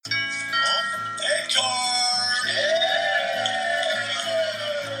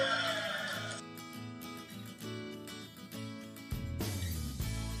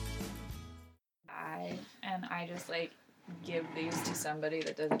give these to somebody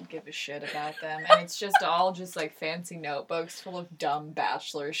that doesn't give a shit about them. And it's just all just, like, fancy notebooks full of dumb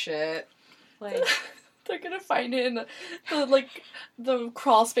bachelor shit. Like... They're gonna find it in the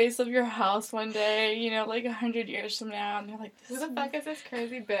crawl space of your house one day, you know, like 100 years from now, and they're like, who the fuck is this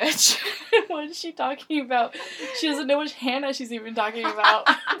crazy bitch? What is she talking about? She doesn't know which Hannah she's even talking about.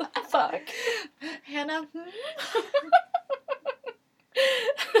 What the fuck? Hannah?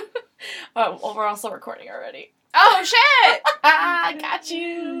 Oh, well, we're also recording already. Oh, shit! I got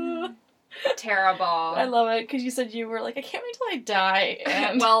you! Terrible. I love it, because you said you were like, I can't wait till I die,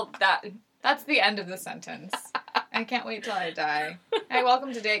 and... Well, that's the end of the sentence. I can't wait till I die. Hey,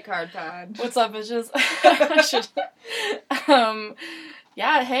 welcome to Date Card Pod. What's up, bitches?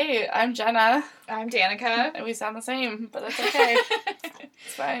 Yeah, hey, I'm Jenna. I'm Danica. And we sound the same, but that's okay.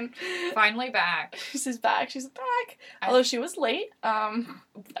 It's fine. Finally back. She's back. Although she was late. No.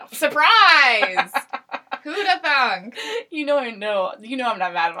 Surprise! Who'd have thunk? You know I'm not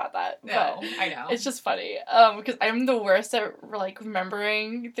mad about that. No, but I know. It's just funny. Because I'm the worst at, like,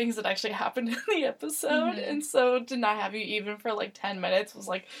 remembering things that actually happened in the episode. Mm-hmm. And so to not have you even for, like, 10 minutes was,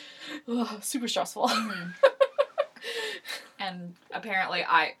 like, super stressful. Mm-hmm. And apparently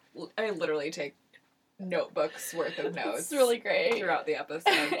I literally take notebooks worth of notes. It's really great. Throughout the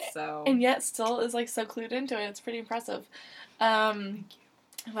episode, so... And yet still is, like, so clued into it. It's pretty impressive. Thank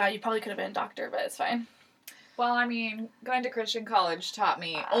you. Wow, you probably could have been a doctor, but it's fine. Well, I mean, going to Christian college taught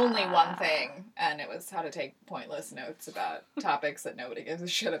me only one thing, and it was how to take pointless notes about topics that nobody gives a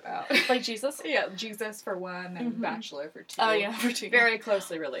shit about. Like Jesus? Yeah, Jesus for one, and Bachelor for two. Oh, yeah, for two. Very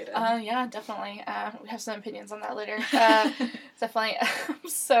closely related. Yeah, definitely. We have some opinions on that later. Definitely.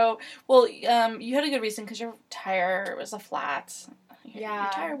 You had a good reason because your tire was a flat. Yeah.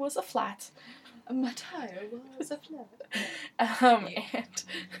 Your tire was a flat. My tire was a flat. And...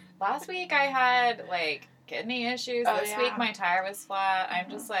 Last week I had, like, kidney issues. This week my tire was flat. I'm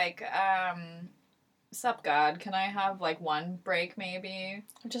just like, sup God, can I have, like, one break maybe?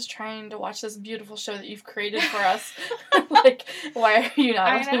 I'm just trying to watch this beautiful show that you've created for us. Like, why are you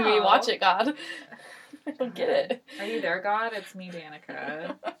not letting me watch it, God? I don't get it. Are you there, God? It's me,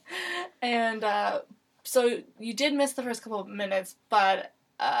 Danica. And, so you did miss the first couple of minutes, but,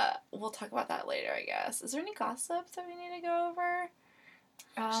 we'll talk about that later, I guess. Is there any gossip that we need to go over?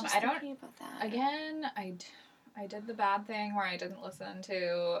 I don't. About that. Again, I did the bad thing where I didn't listen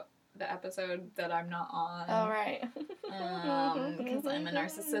to the episode that I'm not on. Oh, right. Because I'm a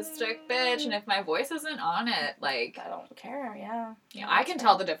narcissistic bitch, and if my voice isn't on it, like... I don't care, yeah. Yeah, I can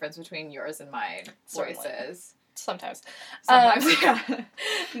tell the difference between yours and my voices. Sometimes. Yeah.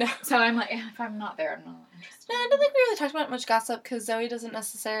 No. So I'm like, if I'm not there, I'm not interested. No, I don't think we really talked about much gossip, because Zoe doesn't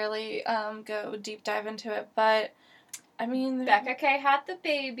necessarily go deep dive into it, but... I mean... Becca K had the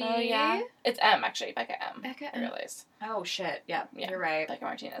baby. Oh, yeah. It's M, actually. Becca M. Becca I realized. Oh, shit. Yeah, you're right. Becca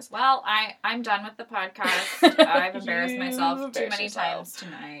Martinez. Well, I'm done with the podcast. I've embarrassed myself too many times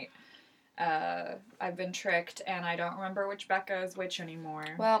tonight. I've been tricked, and I don't remember which Becca is which anymore.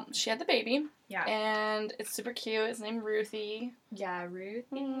 Well, she had the baby. Yeah. And it's super cute. It's named Ruthie. Yeah,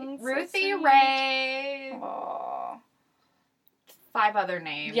 Ruthie. Ruthie Ray. Aww. 5 other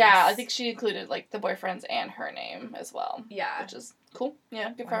names. Yeah, I think she included, like, the boyfriend's and her name as well. Yeah. Which is cool.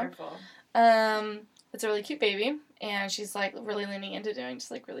 Yeah, good Wonderful. for her. It's a really cute baby, and she's, like, really leaning into doing just,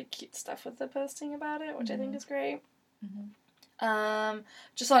 like, really cute stuff with the posting about it, which I think is great. Mm-hmm.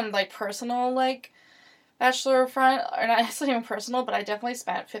 Just on, like, personal, like, Bachelor front, or not, it's not even personal, but I definitely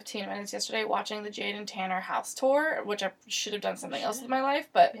spent 15 minutes yesterday watching the Jade and Tanner house tour, which I should have done something else with my life,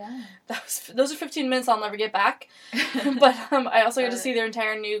 but those are 15 minutes I'll never get back. But I also got to see their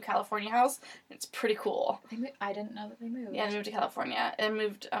entire new California house. It's pretty cool. I didn't know that they moved. Yeah, they moved to California and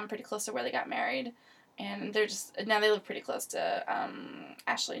moved pretty close to where they got married. And now they live pretty close to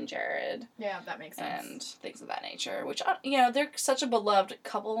Ashley and Jared. Yeah, that makes sense. And things of that nature, which, they're such a beloved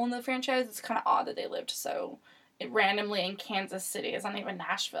couple in the franchise. It's kind of odd that they lived so randomly in Kansas City. It's not even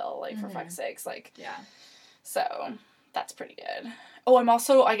Nashville, like, for fuck's sakes. Like, yeah. So, that's pretty good. Oh, I'm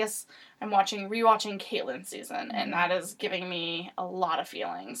also, I guess, I'm rewatching Caitlin's season, and that is giving me a lot of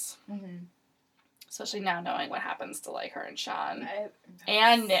feelings. Mm-hmm. Especially now knowing what happens to, like, her and Sean.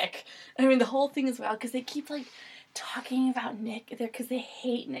 And Nick. I mean, the whole thing is wild, because they keep, like, talking about Nick there, because they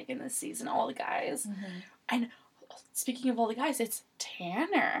hate Nick in this season, all the guys. Mm-hmm. And speaking of all the guys, it's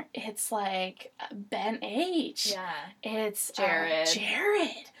Tanner. It's, like, Ben H. Yeah. It's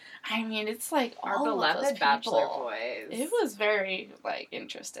Jared. I mean, it's, like, our all beloved of those Bachelor people. boys. It was very, like,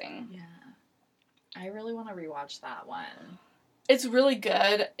 interesting. Yeah. I really want to rewatch that one. It's really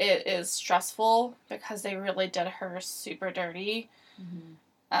good. It is stressful because they really did her super dirty.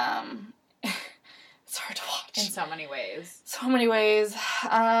 Mm-hmm. It's hard to watch. In so many ways. So many ways.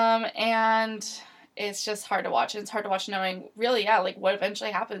 And it's just hard to watch. It's hard to watch knowing, really, like, what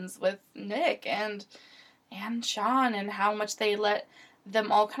eventually happens with Nick and Sean and how much they let them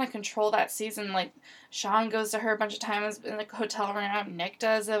all kind of control that season. Like, Sean goes to her a bunch of times in the hotel room. Nick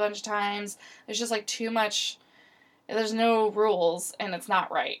does a bunch of times. There's just, like, too much. There's no rules, and it's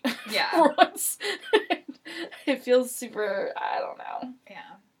not right. Yeah. For once. It feels super, I don't know.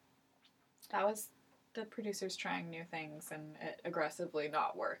 Yeah. That was the producers trying new things and it aggressively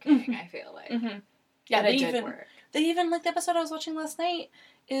not working, I feel like. Mm-hmm. Yeah, but it did work. They even, like, the episode I was watching last night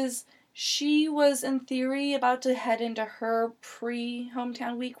is she was, in theory, about to head into her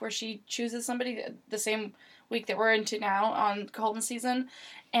pre-hometown week where she chooses somebody the same week that we're into now on Colton season.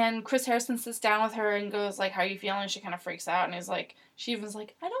 And Chris Harrison sits down with her and goes, like, how are you feeling? She kind of freaks out and is like, she was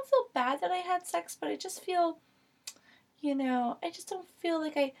like, I don't feel bad that I had sex, but I just feel, I just don't feel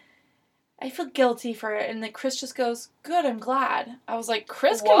like I feel guilty for it. And then Chris just goes, good, I'm glad. I was like,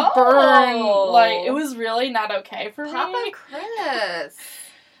 Chris can burn. Like, it was really not okay for Papa me. Chris.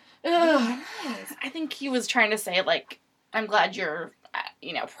 Ugh. I think he was trying to say, like, I'm glad you're,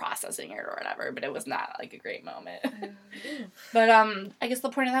 processing it or whatever, but it was not, like, a great moment. But, I guess the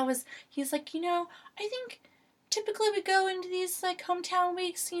point of that was, he's like, I think typically we go into these, like, hometown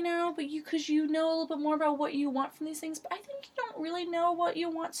weeks, but because you know a little bit more about what you want from these things, but I think you don't really know what you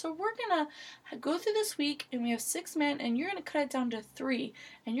want, so we're gonna go through this week, and we have 6 men, and you're gonna cut it down to 3,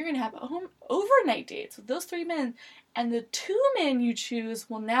 and you're gonna have overnight dates with those 3 men, and the 2 men you choose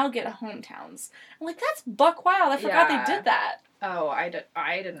will now get hometowns. I'm like, that's buck wild. I forgot they did that. Oh, I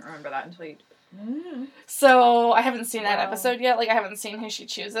didn't remember that until you... So, I haven't seen that episode yet. Like, I haven't seen who she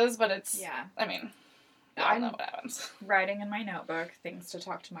chooses, but it's... Yeah. I mean... I don't know what happens. Writing in my notebook things to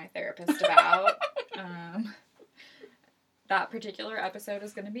talk to my therapist about. That particular episode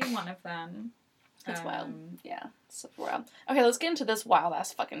is going to be one of them. It's wild. Yeah, super wild. Okay, let's get into this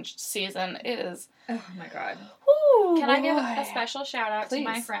wild-ass fucking season. It is... Oh, my God. Ooh, Can I give a special shout-out to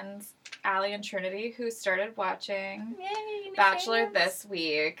my friends, Allie and Trinity, who started watching Bachelor this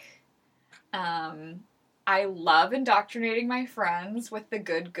week. I love indoctrinating my friends with the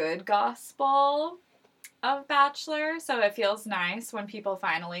good gospel of Bachelor, so it feels nice when people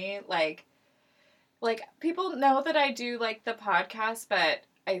finally, like, people know that I do, like, the podcast, but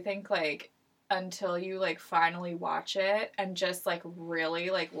I think, like, until you, like, finally watch it and just, like,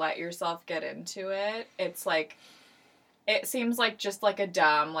 really, like, let yourself get into it, it's, like, it seems like just, like, a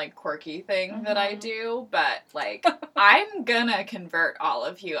dumb, like, quirky thing that I do, but, like, I'm gonna convert all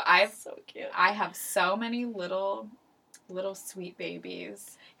of you. So cute. I have so many little sweet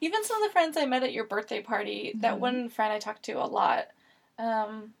babies. Even some of the friends I met at your birthday party, that one friend I talked to a lot,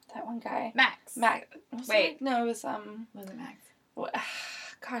 that one guy. Max. Wait. No, it was, Was it Max?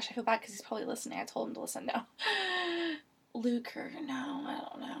 Gosh, I feel bad because he's probably listening. I told him to listen now. Luke or no, I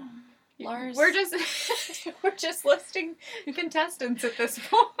don't know. Lars? We're just listing contestants at this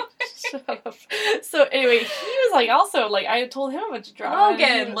point. Shut up. So anyway, he was like also like I told him a bunch of drama.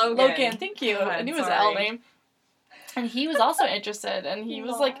 Logan, thank you. And he was an L name. And he was also interested, and he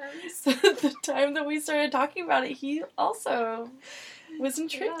was like, so the time that we started talking about it, he also was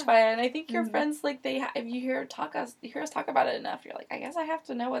intrigued by it. And I think your friends, like, if you hear us talk about it enough, you're like, I guess I have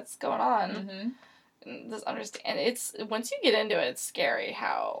to know what's going on. And just understand. It's once you get into it, it's scary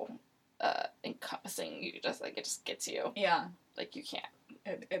how encompassing you just like it just gets you. Yeah, like you can't.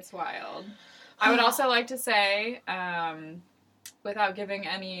 It's wild. I would also like to say, without giving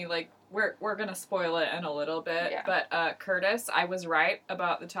any like. We're gonna spoil it in a little bit, but Curtis, I was right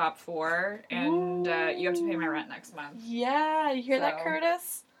about the top 4, and you have to pay my rent next month. Yeah, you hear that,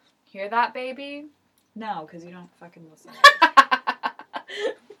 Curtis? Hear that, baby? No, because you don't fucking listen.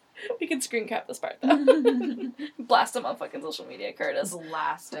 We can screen cap this part, though. Blast him on fucking social media, Curtis.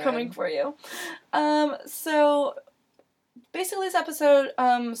 Blast him. Coming for you. So, basically this episode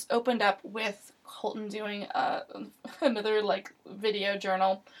opened up with Colton doing another, like, video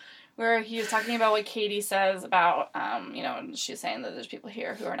journal where he was talking about what Katie says about, and she's saying that there's people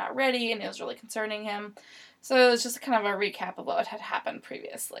here who are not ready, and it was really concerning him. So it was just kind of a recap of what had happened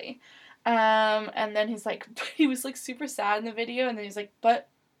previously. And then he was like super sad in the video, and then he's like, but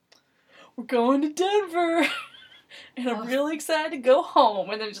we're going to Denver, and I'm really excited to go home.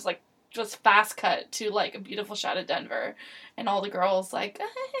 And then just fast cut to, like, a beautiful shot of Denver, and all the girls, like,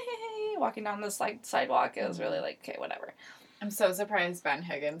 hey, walking down this, like, sidewalk. It was really like, okay, whatever. I'm so surprised Ben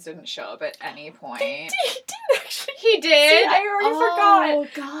Higgins didn't show up at any point. He did, actually. He did? See, I already forgot. Oh,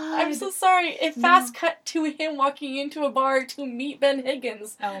 God. I'm so sorry. It fast cut to him walking into a bar to meet Ben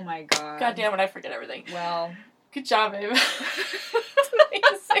Higgins. Oh, my God. God damn it, I forget everything. Well. Good job, babe.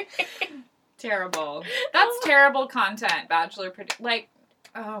 Terrible. That's terrible content, Bachelor. Like,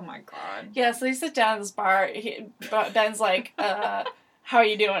 oh my god. Yeah, so they sit down at this bar. Ben's like, how are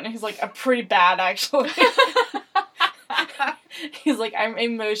you doing? And he's like, I'm pretty bad, actually. He's like, I'm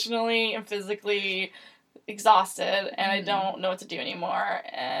emotionally and physically exhausted, and I don't know what to do anymore.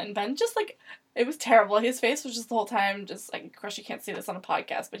 And Ben just, like, it was terrible. His face was just the whole time just, like, of course you can't see this on a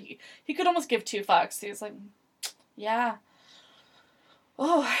podcast, but he could almost give two fucks. He was like, yeah.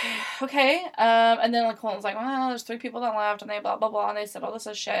 Oh, okay. And then, like, Colton's like, well, there's 3 people that left, and they blah, blah, blah, and they said all this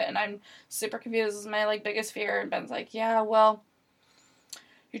is shit, and I'm super confused. This is my, like, biggest fear. And Ben's like, yeah, well,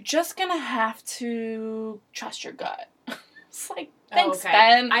 you're just gonna have to trust your gut. It's like, thanks,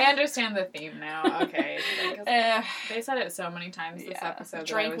 Ben. I understand the theme now. Okay. They said it so many times this episode.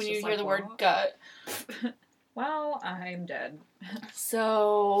 Drink when you hear the word gut. Well, I'm dead.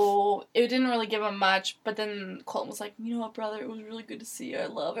 So, it didn't really give him much, but then Colton was like, you know what, brother, it was really good to see you. I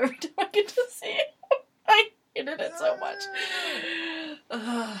love every time I get to see you. I hated it so much.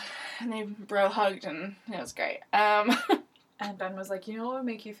 And they bro hugged, and it was great. And Ben was like, you know what would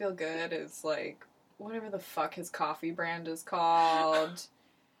make you feel good is, like, whatever the fuck his coffee brand is called.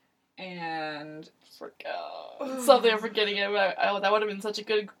 And something I'm forgetting about. Oh, that would have been such a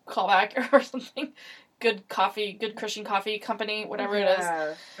good callback or something. Good coffee, good Christian coffee company, whatever it is.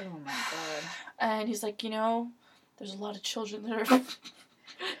 Oh my god. And he's like, you know, there's a lot of children that are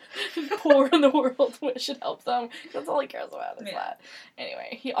poor in the world. We should help them. That's all he cares about is that.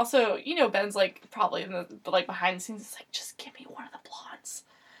 Anyway, he also, you know, Ben's like probably in the like behind the scenes. He's like, just give me one of the blondes.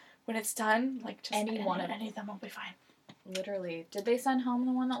 When it's done, like just any of them will be fine. Literally. Did they send home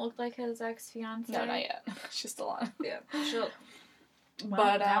the one that looked like his ex-fiance? No, not yet. She's still on. Yeah.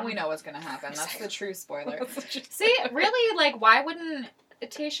 But now we know what's going to happen. That's the true spoiler. See, really, like, why wouldn't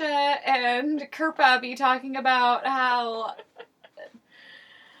Tayshia and Kirpa be talking about how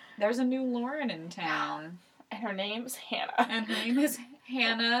there's a new Lauren in town? And her name's Hannah. And her name is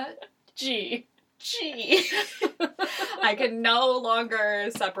Hannah G. I can no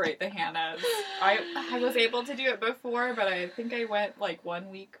longer separate the Hannahs. I was able to do it before, but I think I went, like, 1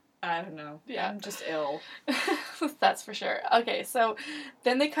 week. I don't know. Yeah. I'm just ill. That's for sure. Okay, so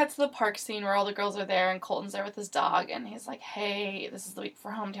then they cut to the park scene where all the girls are there and Colton's there with his dog and he's like, hey, this is the week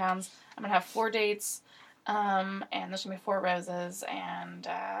for hometowns. I'm gonna have 4 dates, and there's gonna be 4 roses, and,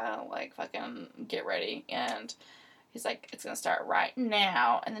 like, fucking get ready. And he's like, it's gonna start right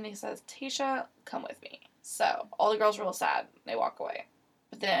now. And then he says, Tayshia, come with me. So all the girls are real sad. They walk away.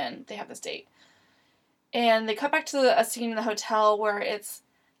 But then they have this date. And they cut back to a scene in the hotel where it's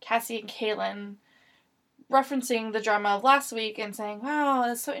Cassie and Caelynn referencing the drama of last week and saying, wow,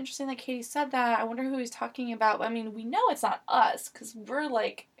 it's so interesting that Katie said that. I wonder who he's talking about. I mean, we know it's not us because we're,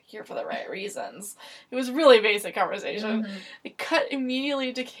 like, here for the right reasons. It was really basic conversation. Mm-hmm. They cut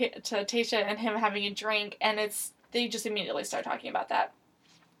immediately to Tayshia and him having a drink, and they just immediately start talking about that.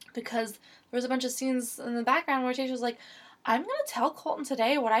 Because there was a bunch of scenes in the background where Tayshia's like, I'm going to tell Colton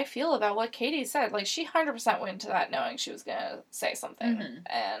today what I feel about what Katie said. Like, she 100% went into that knowing she was going to say something.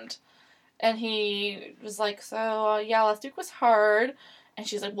 Mm-hmm. And he was like, so, yeah, last week was hard. And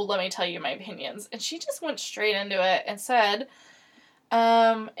she's like, well, let me tell you my opinions. And she just went straight into it and said,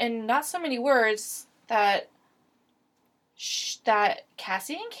 in not so many words, that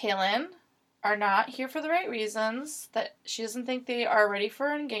Cassie and Caelynn are not here for the right reasons, that she doesn't think they are ready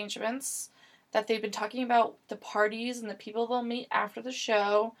for engagements, that they've been talking about the parties and the people they'll meet after the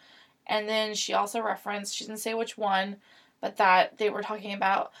show, and then she also referenced, she didn't say which one, but that they were talking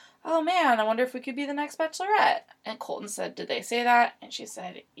about, oh man, I wonder if we could be the next Bachelorette. And Colton said, did they say that? And she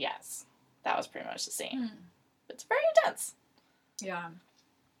said, yes. That was pretty much the scene. It's very intense. Yeah.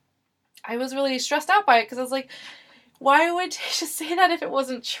 I was really stressed out by it, because I was like, why would Tayshia say that if it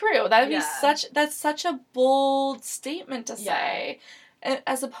wasn't true? That would be that's such a bold statement to say.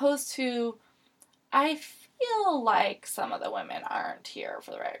 As opposed to, I feel like some of the women aren't here for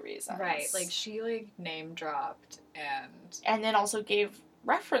the right reasons. Right, like, she, like, name dropped and... And then also gave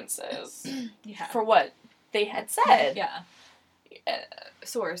references for what they had said. Yeah.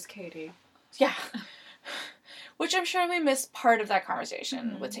 Source, Katie. Yeah. Which I'm sure we missed part of that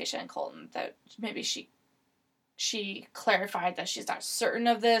conversation with Tayshia and Colton, that maybe she clarified that she's not certain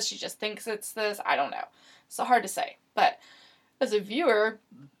of this, she just thinks it's this, I don't know. So hard to say. But as a viewer,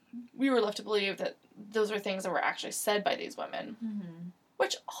 we were left to believe that those are things that were actually said by these women. Mm-hmm.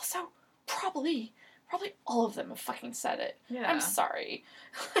 Which also, probably all of them have fucking said it. Yeah. I'm sorry.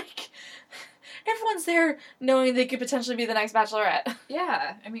 Like, everyone's there knowing they could potentially be the next Bachelorette.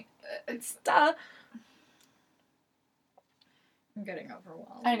 Yeah, I mean, it's duh. I'm getting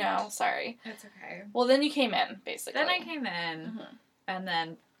overwhelmed. I know, sorry. It's okay. Well, then you came in, basically. Then I came in, and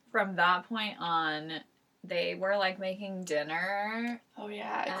then from that point on, they were, like, making dinner. Oh,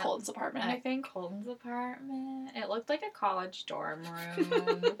 yeah, at Colton's apartment, I think. Colton's apartment. It looked like a college dorm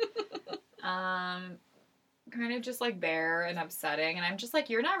room. Kind of just, like, bare and upsetting. And I'm just like,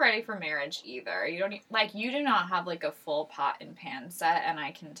 you're not ready for marriage either. You don't, like, you do not have, like, a full pot and pan set, and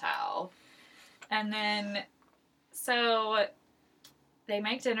I can tell. And then, so, they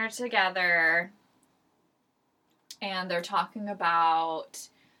make dinner together, and they're talking about,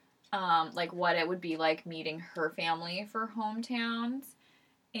 like, what it would be like meeting her family for hometowns.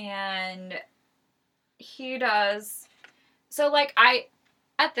 And he does. So, like,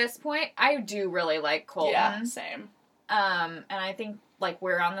 at this point, I do really like Colton. Yeah, same. And I think, like,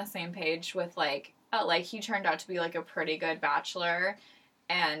 we're on the same page with, like, he turned out to be, like, a pretty good bachelor.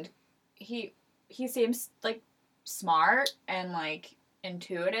 And he seems, like, smart and, like,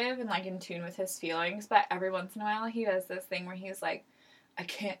 intuitive and, like, in tune with his feelings. But every once in a while, he does this thing where he's like, I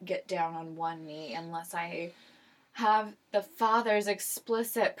can't get down on one knee unless I have the father's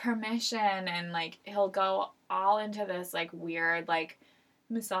explicit permission. And, like, he'll go all into this, like, weird, like,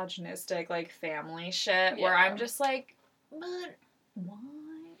 misogynistic, like, family shit where I'm just like, but why?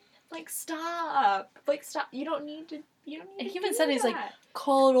 Like, stop. Like, stop. You don't need to he even said he's like,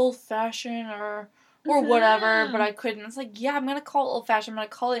 call it old-fashioned or whatever, but I couldn't. It's like, yeah, I'm gonna call it old-fashioned. I'm gonna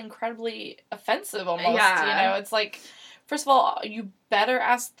call it incredibly offensive almost, you know? It's like, first of all, you better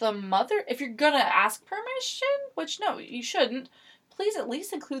ask the mother. If you're gonna ask permission, which, no, you shouldn't, please at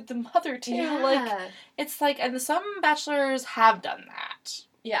least include the mother, too. Yeah. Like, it's like, and some bachelors have done that.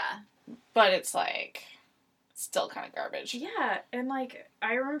 Yeah. But it's like, still kind of garbage. Yeah, and, like,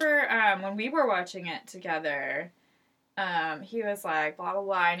 I remember when we were watching it together, he was like, blah, blah,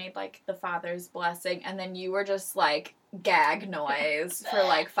 blah, I need, like, the father's blessing, and then you were just, like, gag noise for,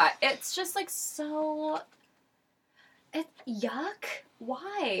 like, 5. It's just, like, so... It's yuck.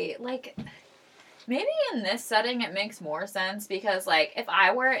 Why? Like, maybe in this setting it makes more sense because, like, if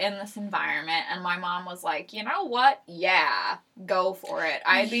I were in this environment and my mom was like, you know what? Yeah, go for it.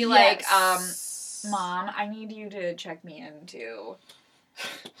 I'd be like, Mom, I need you to check me into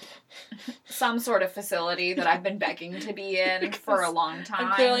some sort of facility that I've been begging to be in for a long time.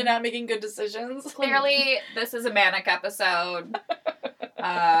 I'm clearly not making good decisions. Clearly, this is a manic episode.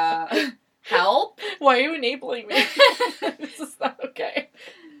 Help? Why are you enabling me? This is not okay.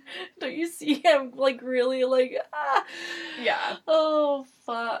 Don't you see him, like, really, like, Yeah. Oh,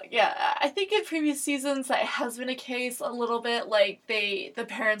 fuck. Yeah, I think in previous seasons that has been a case a little bit, like, the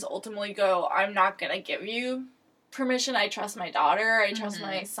parents ultimately go, I'm not gonna give you permission. I trust my daughter. I trust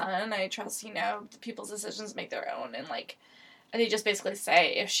my son. I trust, you know, the people's decisions make their own. And, like, and they just basically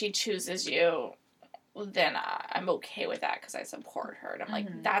say, if she chooses you, then I'm okay with that because I support her. And I'm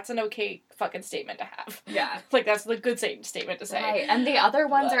like, that's an okay fucking statement to have. Yeah. Like, that's the good statement to say. Right. And the other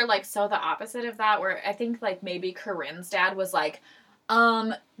ones are, like, so the opposite of that, where I think, like, maybe Corinne's dad was like,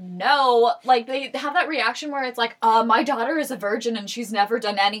 no. Like, they have that reaction where it's like, my daughter is a virgin and she's never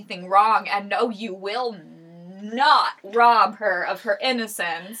done anything wrong, and no, you will not rob her of her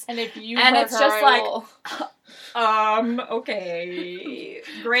innocence. And if you and hurt it's her, just I like, will. Okay.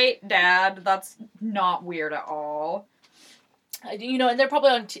 Great, Dad. That's not weird at all. You know, and they're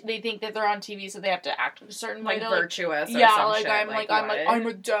probably on. They think that they're on TV, so they have to act a certain way, like virtuous. Or yeah, some like shit. I'm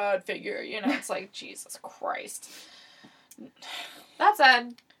a dad figure. You know, it's like Jesus Christ. That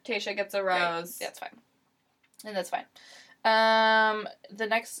said, Tayshia gets a rose. That's fine, and that's fine. The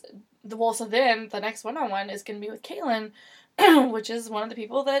next one-on-one is gonna be with Caitlyn, which is one of the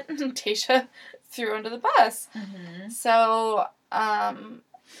people that Tayshia threw under the bus. Mm-hmm. So,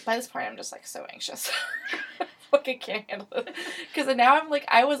 by this point, I'm just, like, so anxious. Fucking can't handle it. Because now I'm like,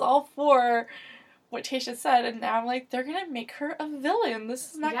 I was all for what Tayshia said, and now I'm like, they're gonna make her a villain.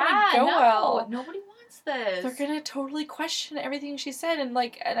 This is not gonna go well. Nobody wants this. They're gonna totally question everything she said, and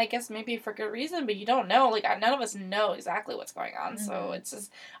I guess maybe for good reason, but you don't know. Like, none of us know exactly what's going on, so it's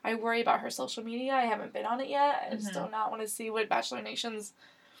just, I worry about her social media. I haven't been on it yet. I just do not want to see what Bachelor Nation's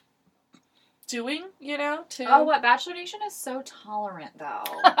doing, you know? What Bachelor Nation is so tolerant, though.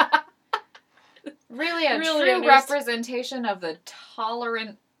 Really true representation of the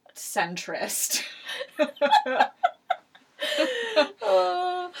tolerant centrist.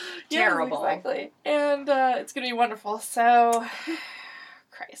 Terrible. Yes, exactly. And it's going to be wonderful. So,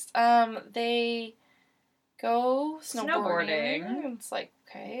 Christ. They go snowboarding. It's like,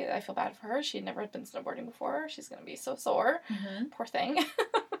 okay, I feel bad for her. She had never been snowboarding before. She's going to be so sore. Mm-hmm. Poor thing.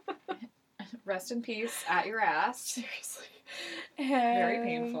 Rest in peace at your ass. Seriously. And, very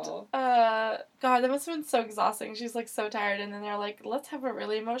painful. God, that must have been so exhausting. She's, like, so tired. And then they're like, let's have a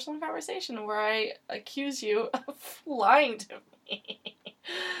really emotional conversation where I accuse you of lying to me.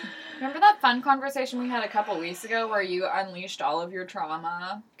 Remember that fun conversation we had a couple weeks ago where you unleashed all of your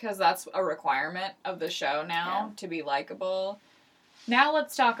trauma? Because that's a requirement of the show now, to be likable. Now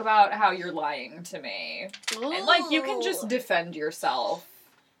let's talk about how you're lying to me. And, like, you can just defend yourself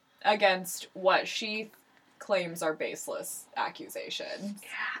against what she claims are baseless accusations.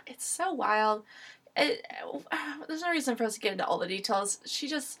 Yeah, it's so wild. There's no reason for us to get into all the details.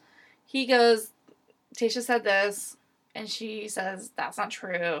 He goes, Tayshia said this, and she says, that's not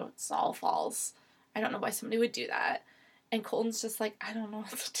true. It's all false. I don't know why somebody would do that. And Colton's just like, I don't know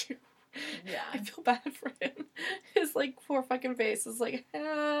what to do. Yeah. I feel bad for him. His, like, poor fucking face is like, you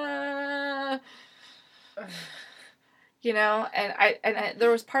know? And I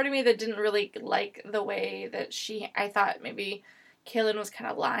there was part of me that didn't really like the way that I thought maybe Caelynn was kind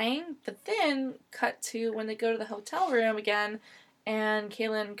of lying. But then, cut to when they go to the hotel room again, and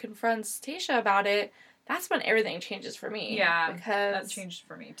Caelynn confronts Tayshia about it, that's when everything changes for me. Yeah, because that changed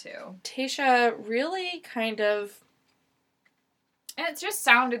for me too. Tayshia really kind of... And it just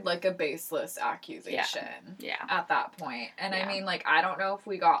sounded like a baseless accusation at that point. And I mean, like, I don't know if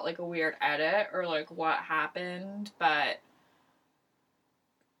we got, like, a weird edit or, like, what happened, but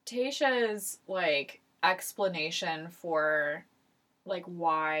Tayshia's, like, explanation for, like,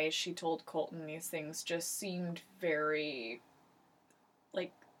 why she told Colton these things just seemed very,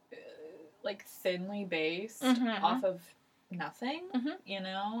 like thinly based off of nothing, you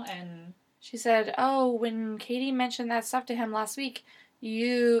know? And... She said, oh, when Katie mentioned that stuff to him last week,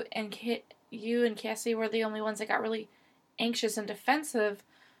 you and Cassie were the only ones that got really anxious and defensive.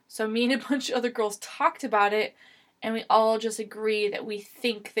 So me and a bunch of other girls talked about it, and we all just agree that we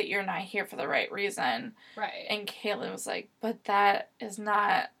think that you're not here for the right reason. Right. And Caelynn was like, but that is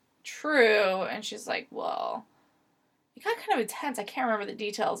not true. And she's like, well, it got kind of intense. I can't remember the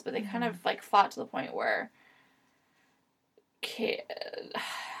details, but they kind of, like, fought to the point where...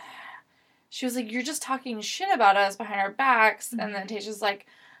 She was like, you're just talking shit about us behind our backs. And then Tayshia's like,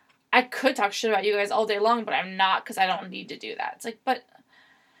 I could talk shit about you guys all day long, but I'm not because I don't need to do that. It's like, but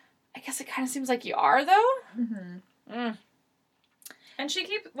I guess it kind of seems like you are, though. And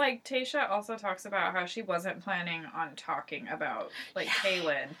she Tayshia also talks about how she wasn't planning on talking about, like,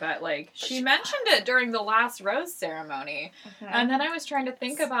 Caelynn, but, like, she mentioned it during the last rose ceremony. And then I was trying to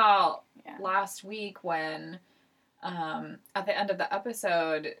think about last week when, at the end of the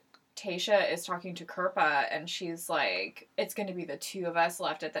episode... Tayshia is talking to Kirpa, and she's like, it's going to be the two of us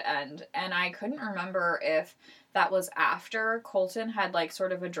left at the end. And I couldn't remember if that was after Colton had, like,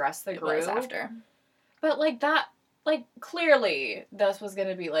 sort of addressed the group. It was after. But, like, that, like, clearly this was going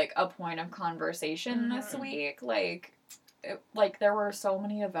to be, like, a point of conversation this week. Like, there were so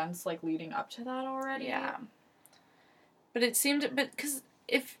many events, like, leading up to that already. Yeah. But it seemed, because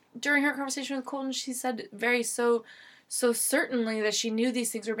if, during her conversation with Colton, she said so certainly that she knew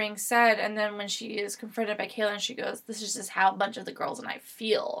these things were being said, and then when she is confronted by Caelynn, she goes, this is just how a bunch of the girls and I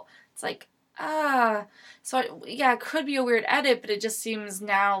feel. It's like, so, it could be a weird edit, but it just seems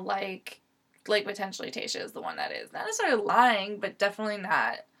now like potentially Tayshia is the one that is. Not necessarily lying, but definitely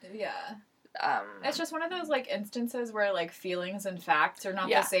not. Yeah. It's just one of those, like, instances where, like, feelings and facts are not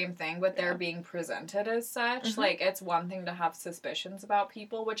the same thing, but they're being presented as such. Like, it's one thing to have suspicions about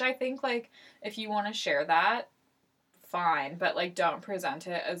people, which I think, like, if you want to share that, fine, but, like, don't present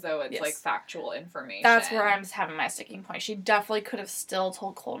it as though it's like factual information. That's where I'm having my sticking point. She definitely could have still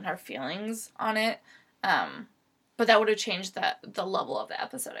told Colton her feelings on it, but that would have changed the level of the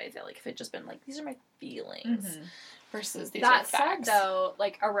episode, I feel like, if it just been like, these are my feelings versus these are facts. That said, though,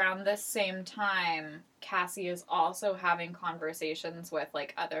 like, around this same time, Cassie is also having conversations with,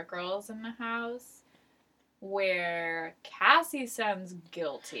 like, other girls in the house where Cassie sounds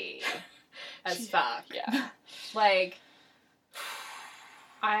guilty as fuck. Yeah. Like,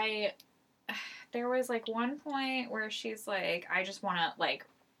 there was, like, one point where she's like, I just want to, like,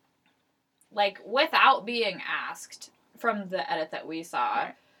 without being asked from the edit that we saw,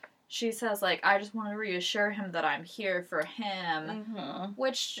 she says, like, I just want to reassure him that I'm here for him,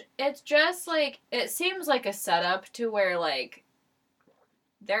 which it's just, like, it seems like a setup to where, like,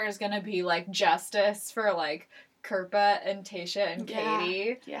 there's gonna be, like, justice for, like, Kirpa and Tayshia and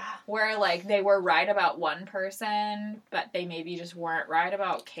Katie. Yeah. Where, like, they were right about one person, but they maybe just weren't right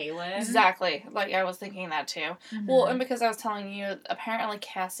about Caelynn. Exactly. Like, I was thinking that too. Well, and because I was telling you, apparently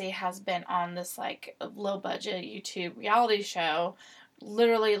Cassie has been on this, like, low-budget YouTube reality show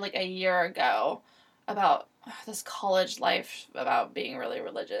literally, like, a year ago about this college life, about being really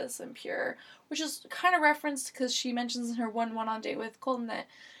religious and pure, which is kind of referenced because she mentions in her one-on date with Colton that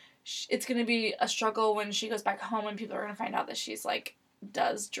it's going to be a struggle when she goes back home and people are going to find out that she's, like,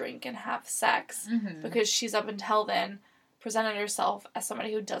 does drink and have sex. Because she's up until then presented herself as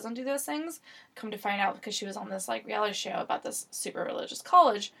somebody who doesn't do those things. Come to find out, because she was on this, like, reality show about this super religious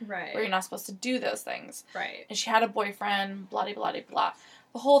college Right. where you're not supposed to do those things. Right. And she had a boyfriend, blah, blah, blah, blah.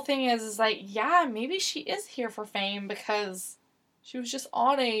 The whole thing is like, yeah, maybe she is here for fame because she was just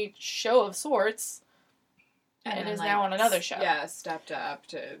on a show of sorts. And is now on another show. Yeah, stepped up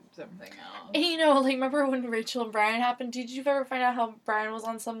to something else. And, you know, like, remember when Rachel and Brian happened? Did you ever find out how Brian was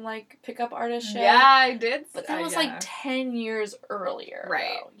on some, like, pickup artist show? Yeah, I did. But that was, like, 10 years earlier.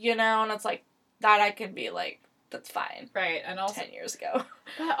 Right. Though, you know? And it's like, that I can be like, that's fine. Right, and also... 10 years ago.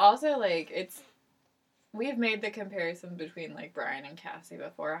 But also, like, it's... We've made the comparison between, like, Brian and Cassie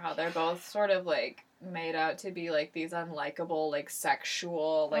before, how they're both sort of, like, made out to be, like, these unlikable, like,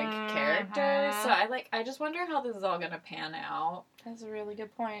 sexual, like, characters. So I just wonder how this is all gonna pan out. That's a really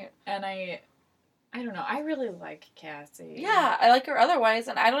good point. And I don't know, I really like Cassie. Yeah, I like her otherwise,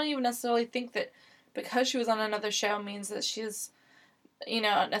 and I don't even necessarily think that because she was on another show means that she's, you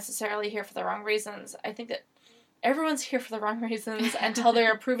know, necessarily here for the wrong reasons. I think that everyone's here for the wrong reasons until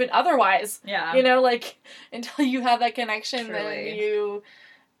they're proven otherwise. Yeah. You know, like, until you have that connection, Truly.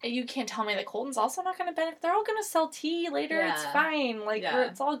 then you can't tell me that Colton's also not going to benefit. They're all going to sell tea later. Yeah. It's fine. Like, Yeah.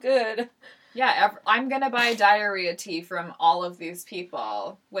 it's all good. Yeah, I'm gonna buy diarrhea tea from all of these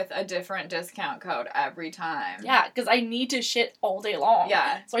people with a different discount code every time. Yeah, because I need to shit all day long.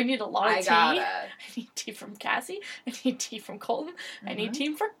 Yeah. So I need a lot of tea. Gotta. I need tea from Cassie. I need tea from Colton. I need Mhm.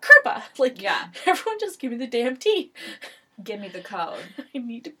 tea from Kirpa. Like, Yeah. everyone just give me the damn tea. Give me the code. I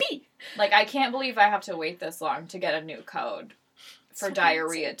need to pee. Like, I can't believe I have to wait this long to get a new code for So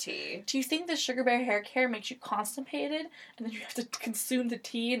diarrhea tea. Do you think the Sugar Bear hair care makes you constipated and then you have to consume the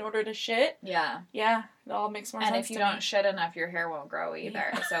tea in order to shit? Yeah. Yeah, it all makes more And sense if you to me. don't shit enough, your hair won't grow either.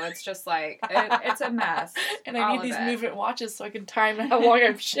 Yeah. So it's just like, it's a mess. And I All need of these it. movement watches so I can time how long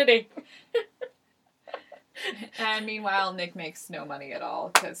I'm shitting. And meanwhile, Nick makes no money at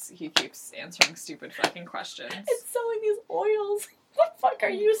all because he keeps answering stupid fucking questions. It's selling these oils. What the fuck? Are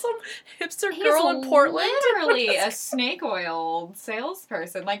you some hipster He's girl in Portland? literally a snake oil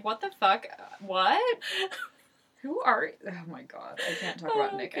salesperson. Like, what the fuck? What? Who are... Oh my god. I can't talk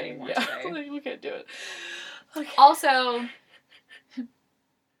about Nick anymore today. We can't do it. Okay. Also,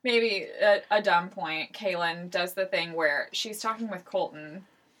 maybe a dumb point, Kaylin does the thing where she's talking with Colton,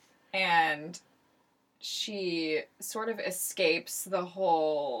 and she sort of escapes the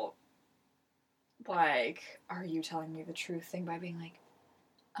whole, like, are you telling me the truth thing by being like,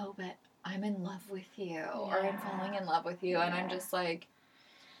 oh, but I'm in love with you, or I'm falling in love with you, and I'm just like...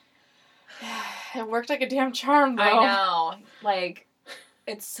 It worked like a damn charm, though. I know. Like,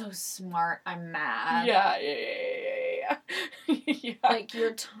 it's so smart. I'm mad. Yeah. Yeah. Like,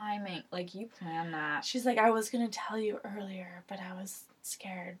 your timing. Like, you planned that. She's like, I was gonna tell you earlier, but I was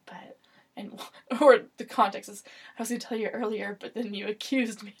scared, but... Or the context is, I was gonna tell you earlier, but then you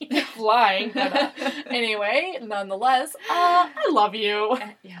accused me of lying. But, anyway, nonetheless, I love you.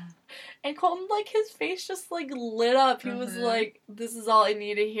 Yeah. And Colton, like, his face just, like, lit up. He was like, this is all I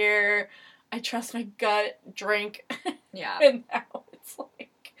need to hear. I trust my gut. Drink. Yeah. And now it's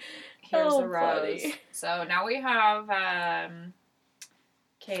like, Here's oh, a rose. buddy. So now we have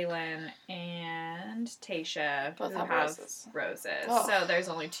Kaylin and Tasha Both who have have roses. roses. Oh. So there's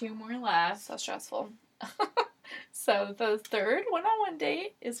only 2 more left. So stressful. So the third one-on-one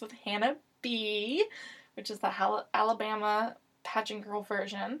date is with Hannah B, which is the Alabama pageant girl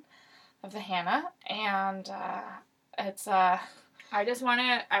version of the Hannah. And it's... I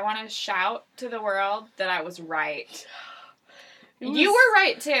want to shout to the world that I was right. You were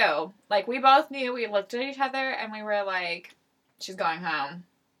right, too. Like, we both knew. We looked at each other, and we were like, she's going home.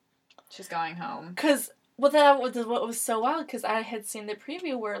 She's going home. Because what was so wild, because I had seen the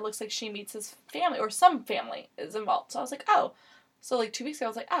preview where it looks like she meets his family, or some family is involved. So I was like, oh. So, like, 2 weeks ago, I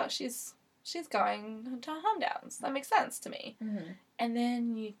was like, oh, she's going to Homedowns. That makes sense to me. Mm-hmm. And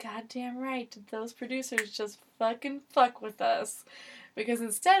then you goddamn right, those producers just fucking fuck with us. Because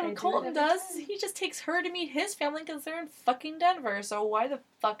instead, what Colton does is he just takes her to meet his family because they're in fucking Denver. So why the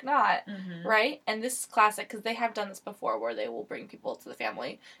fuck not? Mm-hmm. Right? And this is classic because they have done this before where they will bring people to the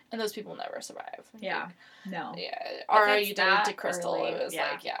family and those people never survive. Yeah. No. Yeah. Or You did it to Crystal. early, It was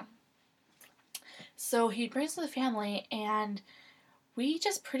like, yeah. So he brings to the family and we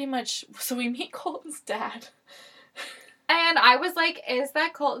just pretty much, so we meet Colton's dad. And I was like, is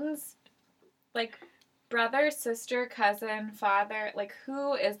that Colton's, like, brother, sister, cousin, father? Like,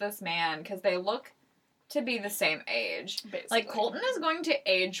 who is this man? Because they look to be the same age. Basically. Like, Colton is going to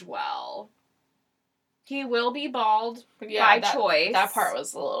age well. He will be bald Yeah, by choice. That part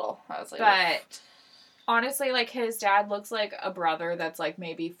was a little, I was like... But honestly, like, his dad looks like a brother that's, like,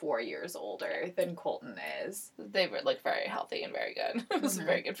 maybe 4 years older than Colton is. They were, like, very healthy and very good. It was a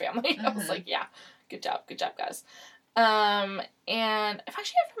very good family. I was like, yeah, good job, guys. And if I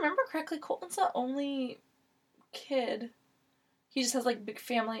remember correctly, Colton's the only kid. He just has, like, big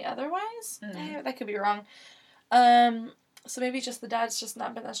family otherwise. That could be wrong. So maybe just the dad's just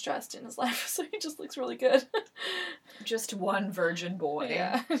not been that stressed in his life, so he just looks really good. Just one virgin boy.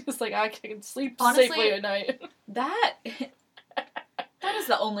 Yeah, just like I can sleep safely at night. That is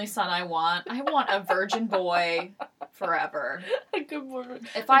the only son I want. I want a virgin boy forever. A good boy.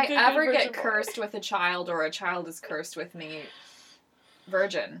 If I ever get cursed with a child or a child is cursed with me,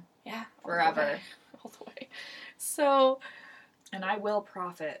 virgin. Yeah. Forever. All the way. So. And I will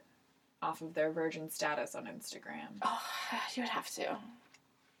profit off of their virgin status on Instagram. Oh, you would have to.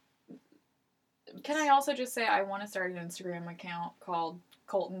 Can I also just say I want to start an Instagram account called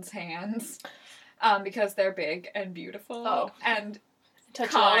Colton's Hands, because they're big and beautiful and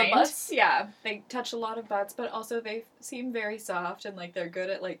touch a lot of butts. Yeah, they touch a lot of butts, but also they seem very soft and like they're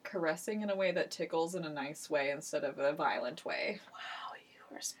good at like caressing in a way that tickles in a nice way instead of a violent way. Wow,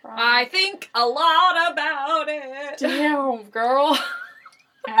 you were sprung. I think a lot about it. Damn, girl.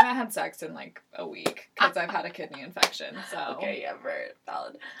 I haven't had sex in like a week because I've had a kidney infection, so. Okay, yeah, very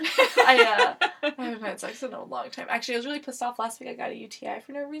valid. I haven't had sex in a long time. Actually, I was really pissed off last week. I got a UTI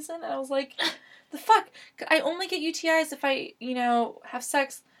for no reason, and I was like, the fuck? I only get UTIs if I, have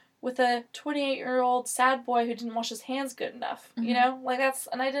sex with a 28-year-old sad boy who didn't wash his hands good enough, Like, that's,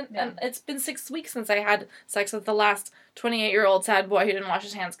 and I didn't, and it's been 6 weeks since I had sex with the last 28-year-old sad boy who didn't wash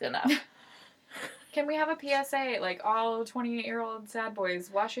his hands good enough. Can we have a PSA, like, all 28-year-old sad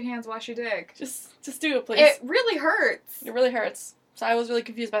boys, wash your hands, wash your dick. Just do it, please. It really hurts. It really hurts. So I was really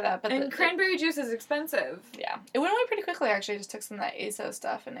confused by that. But cranberry juice is expensive. Yeah. It went away pretty quickly, actually. I just took some of that ASO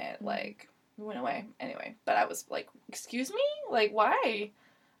stuff, and it, went away. Anyway. But I was like, excuse me? Like, why?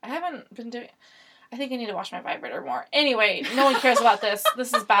 I haven't been doing... I think I need to wash my vibrator more. Anyway, no one cares about this.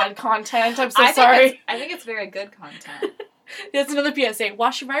 This is bad content. I'm so sorry. I think it's very good content. That's another PSA.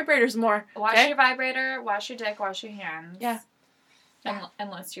 Wash your vibrators more. Wash your vibrator, wash your dick, wash your hands. Yeah.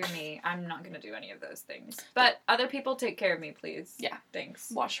 Unless you're me, I'm not going to do any of those things. But other people, take care of me, please. Yeah.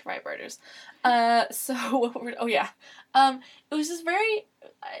 Thanks. Wash your vibrators. So, what were we... Oh, yeah. It was just very...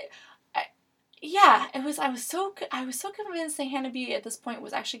 I was so convinced that Hannah B at this point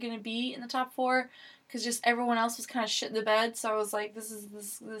was actually going to be in the top 4, because just everyone else was kind of shit in the bed, so I was like,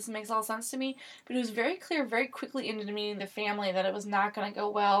 this makes all sense to me. But it was very clear very quickly into meeting the family that it was not going to go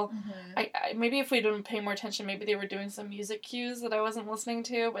well. Mm-hmm. Maybe if we didn't pay more attention, maybe they were doing some music cues that I wasn't listening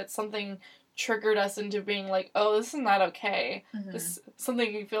to, but something triggered us into being like, oh, this is not okay. Mm-hmm.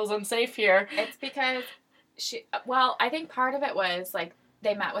 Something feels unsafe here. It's because I think part of it was, like,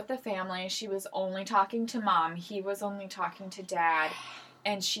 they met with the family. She was only talking to Mom. He was only talking to Dad.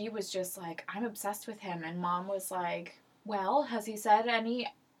 And she was just like, I'm obsessed with him. And Mom was like, well, has he said any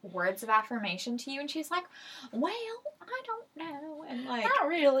words of affirmation to you? And she's like, well, I don't know. And like, not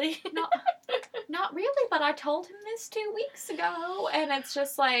really. Not really, but I told him this 2 weeks ago. And it's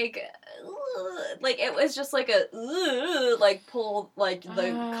just like, it was just like like pull like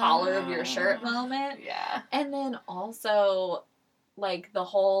the collar of your shirt moment. Yeah. And then also, like, the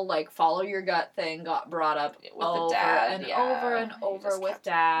whole, like, follow your gut thing got brought up with over the dad, and over and over with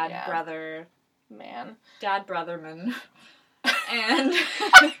Dad, brother. Man. Dad, brotherman. And...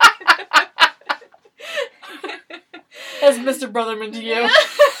 As Mr. Brotherman to you.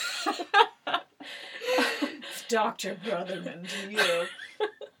 It's Dr. Brotherman to you.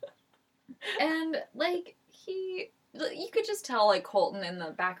 And, like, you could just tell, like, Colton in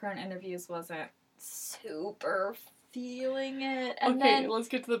the background interviews wasn't super feeling it. And okay, let's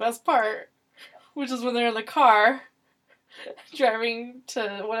get to the best part, which is when they're in the car driving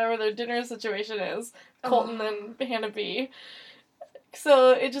to whatever their dinner situation is. Colton and Hannah B.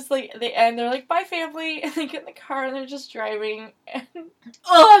 So it just, like, they end, they're like, bye, family, and they get in the car and they're just driving, and...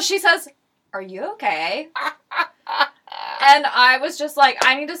 she says, are you okay? And I was just like,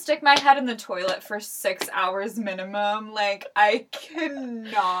 I need to stick my head in the toilet for 6 hours minimum. Like, I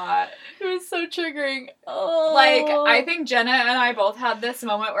cannot. It was so triggering. Oh. Like, I think Jenna and I both had this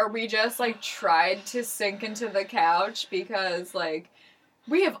moment where we just, like, tried to sink into the couch because, like,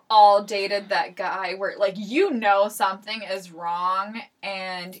 we have all dated that guy where, like, something is wrong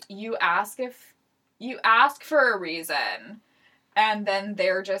and you ask for a reason. And then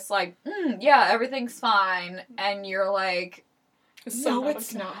they're just like, yeah, everything's fine. And you're like, No,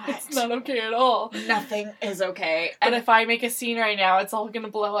 it's not. It's not okay at all. Nothing is okay. And if I make a scene right now, it's all gonna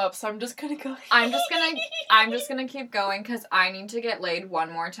blow up, so I'm just gonna go. I'm just gonna keep going because I need to get laid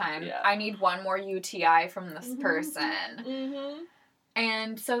one more time. Yeah. I need one more UTI from this person. Mm-hmm.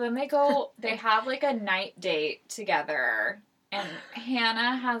 And so then they have like a night date together. And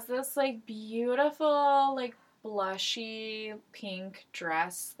Hannah has this like beautiful, like blushy pink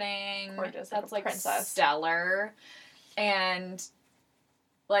dress thing. Gorgeous, that's like like princess. stellar. And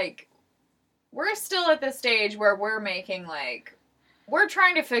like we're still at the stage where we're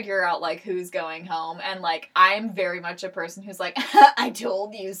trying to figure out like who's going home, and like I'm very much a person who's like I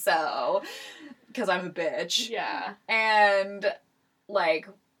told you so because I'm a bitch. Yeah. And like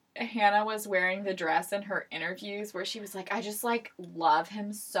Hannah was wearing the dress in her interviews where she was like, I just like love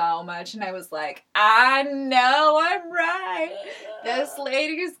him so much, and I was like, I know I'm right. This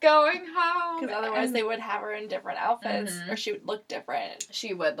lady's going home. Because otherwise they would have her in different outfits, or she would look different.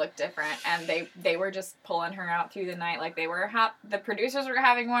 She would look different, and they were just pulling her out through the night. Like they were the producers were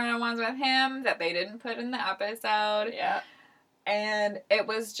having one-on-ones with him that they didn't put in the episode. Yeah. And it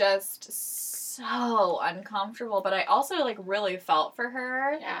was just so uncomfortable, but I also like really felt for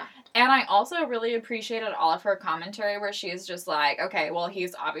her. Yeah. And I also really appreciated all of her commentary where she's just like, okay, well,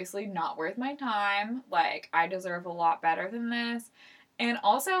 he's obviously not worth my time. Like, I deserve a lot better than this. And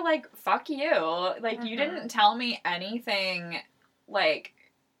also, like, fuck you. Like, you didn't tell me anything, like,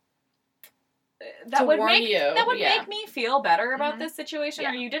 that would make me feel better about this situation,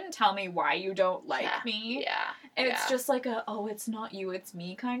 or you didn't tell me why you don't like me. Yeah. It's just like it's not you, it's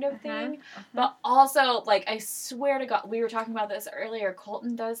me kind of thing. But also, like, I swear to God, we were talking about this earlier,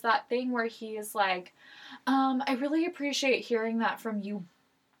 Colton does that thing where he's like, I really appreciate hearing that from you,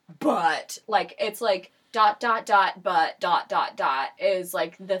 but, like, it's like, ... but ... is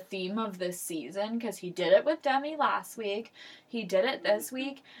like the theme of this season, because he did it with Demi last week, he did it this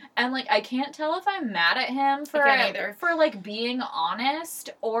week, and like I can't tell if I'm mad at him for like being honest,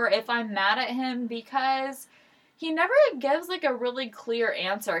 or if I'm mad at him because he never gives like a really clear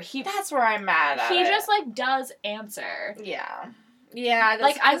answer. That's where I'm mad at He just like does answer. Yeah,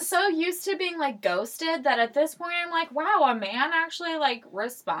 like, I'm so used to being, like, ghosted that at this point I'm like, wow, a man actually, like,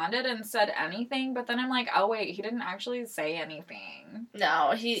 responded and said anything, but then I'm like, oh, wait, he didn't actually say anything.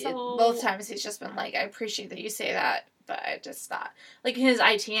 No, both times he's just been like, I appreciate that you say that, but I just not. Like, in his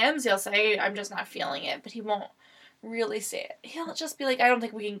ITMs, he'll say, I'm just not feeling it, but he won't really say it. He'll just be like, I don't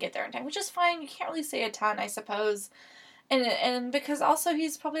think we can get there in time, which is fine. You can't really say a ton, I suppose. And because also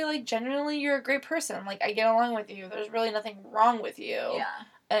he's probably like, genuinely, you're a great person. Like, I get along with you. There's really nothing wrong with you.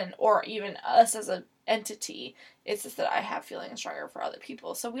 Yeah. Or even us as an entity. It's just that I have feelings stronger for other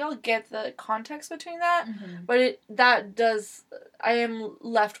people. So we all get the context between that. But I am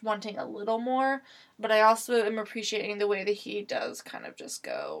left wanting a little more. But I also am appreciating the way that he does kind of just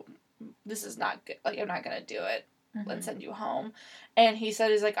go, this is not good. Like, I'm not going to do it. Let's send you home. And he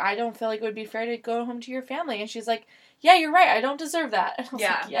said, he's like, I don't feel like it would be fair to go home to your family. And she's like, yeah, you're right, I don't deserve that. And I was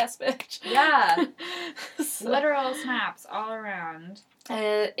like, yes, bitch. Yeah. Literal snaps all around.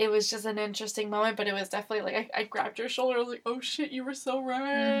 It was just an interesting moment, but it was definitely, like, I grabbed your shoulder, I was like, oh shit, you were so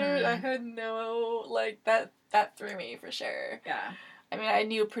right. I had no, like, that threw me for sure. Yeah. I mean, I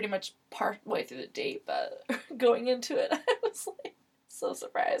knew pretty much part way through the date, but going into it, I was, like, so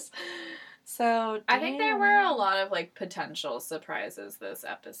surprised. So, I think there were a lot of, like, potential surprises this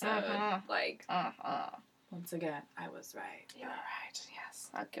episode. Like, once again, I was right. You were right, yes.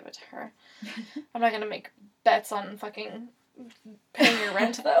 I'll give it to her. I'm not gonna make bets on fucking paying your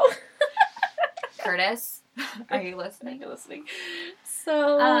rent, though. Curtis, are you listening? Are you listening?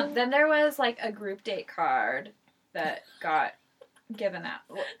 So... then there was, like, a group date card that got given out.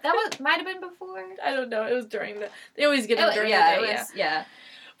 That might have been before? I don't know. It was during the... They always get it during the day, yeah.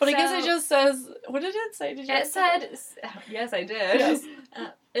 But I guess it just says... What did it say? Yes, I did. Yes.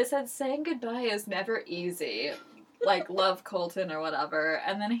 It said, saying goodbye is never easy. Like, love Colton or whatever.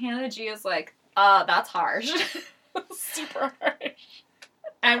 And then Hannah G is like, that's harsh. Super harsh.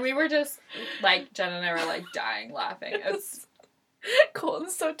 And we were just, like, Jen and I were, like, dying laughing.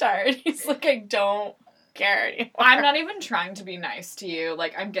 Colton's so tired. He's like, I don't care anymore. I'm not even trying to be nice to you.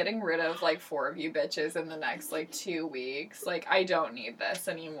 Like, I'm getting rid of, like, 4 of you bitches in the next, like, 2 weeks. Like, I don't need this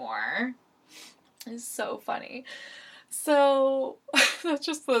anymore. It's so funny. So,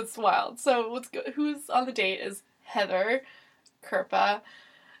 that's wild. So, who's on the date is Heather, Kirpa,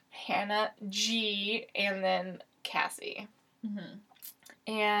 Hannah G, and then Cassie.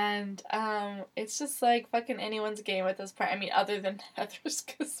 And, it's just, like, fucking anyone's game at this point. I mean, other than Heather's,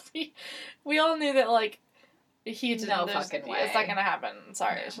 because we all knew that, like, He didn't. No fucking way. It's not gonna happen.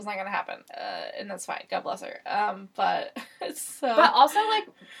 Sorry, No. it's just not gonna happen. And that's fine. God bless her. But so. But also, like,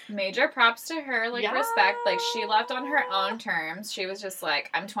 major props to her, like, Yeah. respect. Like, she left on her own terms. She was just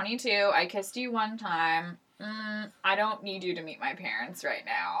like, I'm 22, I kissed you one time. I don't need you to meet my parents right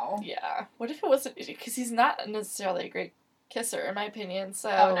now. Yeah. What if it wasn't? Because he's not necessarily a great kisser, in my opinion.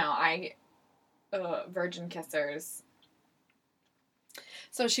 So. Oh, no, virgin kissers.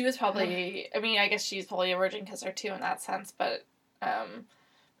 So she was probably. I mean, I guess she's probably a virgin kisser too in that sense, but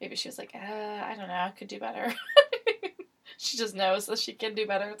maybe she was like, I don't know, I could do better. She just knows that she can do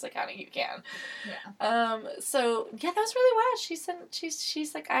better. It's like, honey, you can. Yeah. So yeah, that was really wild. She said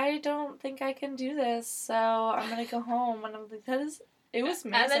she's like, I don't think I can do this, so I'm gonna go home. And I'm like, it was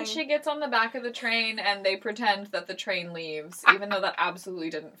amazing. And then she gets on the back of the train and they pretend that the train leaves, even though that absolutely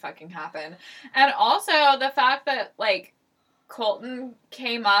didn't fucking happen. And also the fact that, like, Colton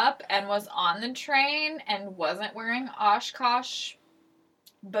came up and was on the train and wasn't wearing Oshkosh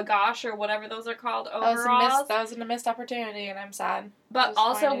bagosh or whatever those are called overalls. That was a missed opportunity, and I'm sad. But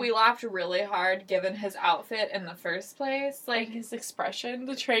also, we laughed really hard given his outfit in the first place. Like, his expression,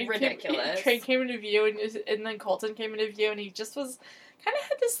 the train ridiculous. Train came into view, and then Colton came into view, and he just was kind of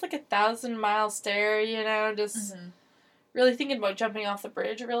had this like 1,000-mile stare, you know, just really thinking about jumping off the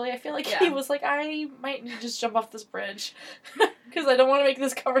bridge. Really, I feel like he was like, I might need to just jump off this bridge because I don't want to make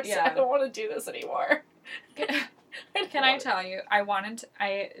this conversation. I don't want to do this anymore. Can I tell you?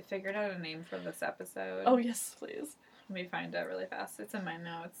 I figured out a name for this episode. Oh, yes, please. Let me find it really fast. It's in my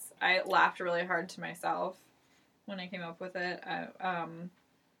notes. I laughed really hard to myself when I came up with it.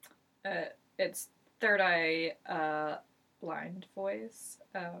 It's Third Eye Blind Voice.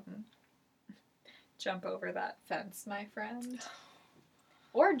 Jump over that fence, my friend.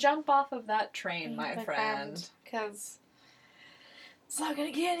 Or jump off of that train, my friend. Because it's not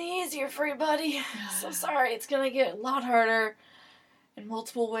going to get any easier for you, buddy. So sorry, it's going to get a lot harder in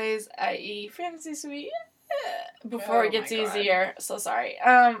multiple ways, i.e. Fantasy Suite, before it gets easier. So sorry.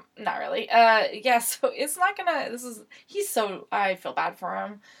 Not really. Yeah, so it's not going to, I feel bad for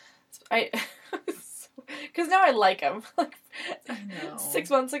him. Because now I like him. Like, 6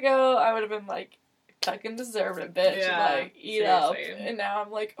 months ago, I would have been like, fucking deserve it, bitch. Yeah, like, eat up. And now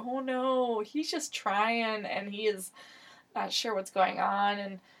I'm like, oh no, he's just trying, and he is not sure what's going on,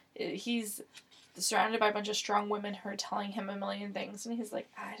 and he's surrounded by a bunch of strong women who are telling him a million things, and he's like,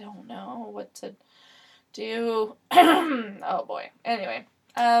 I don't know what to do. Oh boy. Anyway.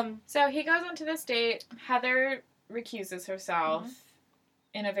 So he goes into this date. Heather recuses herself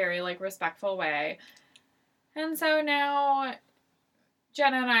in a very, like, respectful way. And so now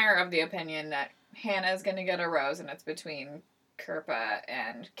Jenna and I are of the opinion that Hannah's gonna get a rose, and it's between Kirpa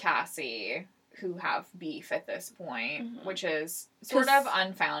and Cassie, who have beef at this point, which is sort of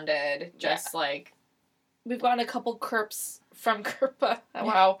unfounded. Just like, we've gotten a couple Kirps from Kirpa.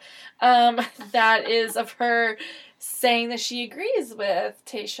 Wow. That is of her saying that she agrees with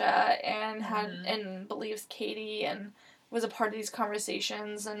Tayshia and and believes Katie and was a part of these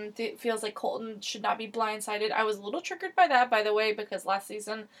conversations, and feels like Colton should not be blindsided. I was a little triggered by that, by the way, because last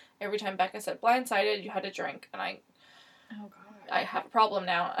season, every time Becca said blindsided, you had to drink, and I have a problem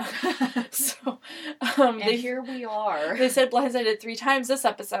now. So, here we are. They said blindsided 3 times this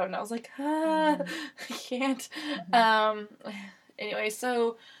episode, and I was like, I can't. Anyway,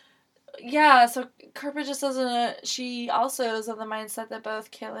 so, yeah, so Kirpa just doesn't, she also is of the mindset that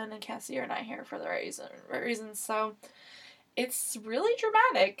both Kaylin and Cassie are not here for the right reasons, so it's really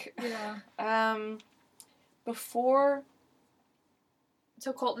dramatic. Yeah.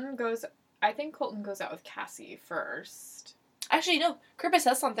 So I think Colton goes out with Cassie first. Actually, no, Kirpa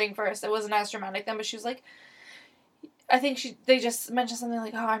says something first. It wasn't as dramatic then, but she was like, I think they just mentioned something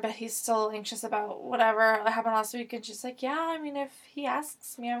like, oh, I bet he's still anxious about whatever happened last week, and she's like, yeah, I mean, if he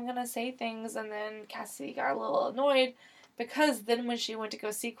asks me, I'm gonna say things, and then Cassie got a little annoyed, because then when she went to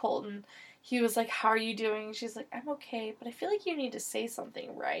go see Colton, he was like, how are you doing? She's like, I'm okay, but I feel like you need to say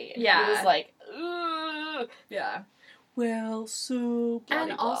something right. And he was like, ugh. Yeah. Well, so blah, and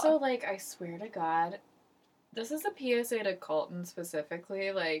blah. also, like, I swear to God, this is a PSA to Colton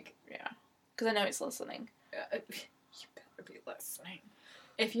specifically, like... Yeah. Because I know he's listening. You better be listening.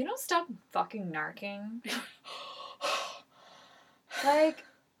 If you don't stop fucking narking... like,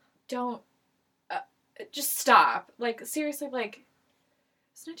 don't... just stop. Like, seriously, like...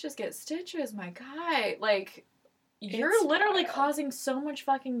 Snitches get stitches, my guy. Like, you're literally causing so much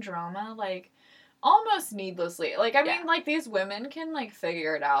fucking drama. Like, almost needlessly. Like, I Yeah. mean, like, these women can, like,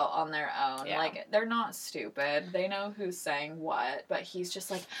 figure it out on their own. Yeah. Like, they're not stupid. They know who's saying what, but he's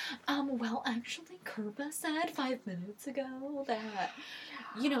just like, well, actually, Kirpa said 5 minutes ago that,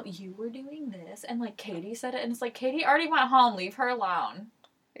 you know, you were doing this, and, like, Katie said it, and it's like, Katie already went home. Leave her alone.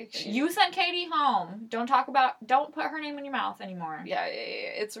 You sent Katie home. Don't put her name in your mouth anymore. Yeah.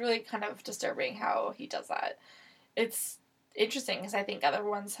 It's really kind of disturbing how he does that. It's interesting because I think other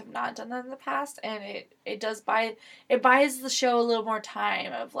ones have not done that in the past, and it buys the show a little more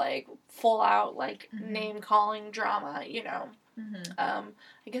time of, like, full out, like, name calling drama, you know.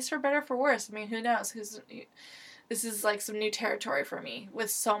 I guess for better or for worse. I mean, who knows? This is, like, some new territory for me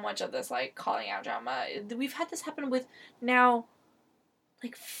with so much of this, like, calling out drama. We've had this happen with now,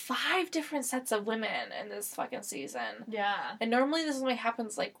 like, 5 different sets of women in this fucking season. Yeah. And normally this only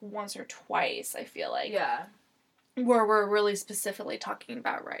happens, like, once or twice, I feel like. Yeah. Where we're really specifically talking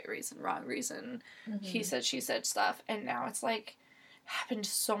about right reason, wrong reason, he said, she said stuff. And now it's, like, happened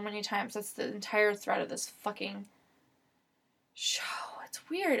so many times. That's the entire thread of this fucking show. It's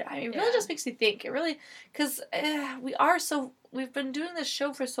weird. I mean, it really just makes you think. It really, because we've been doing this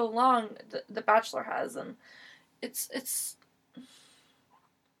show for so long, The Bachelor has, and it's,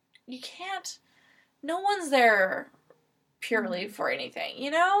 you can't, no one's there purely for anything,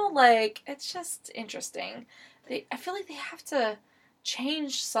 you know? Like, it's just interesting. I feel like they have to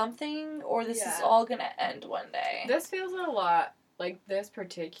change something, or this is all gonna end one day. This feels a lot, like, this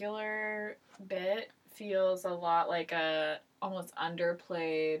particular bit feels a lot like a almost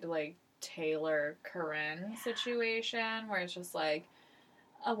underplayed, like, Taylor Corinne situation, where it's just like,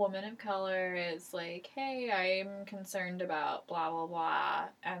 a woman of color is like, hey, I'm concerned about blah, blah, blah.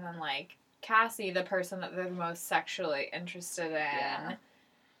 And then, like, Cassie, the person that they're the most sexually interested in,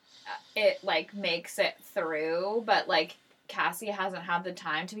 it, like, makes it through. But, like, Cassie hasn't had the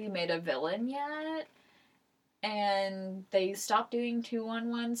time to be made a villain yet. And they stopped doing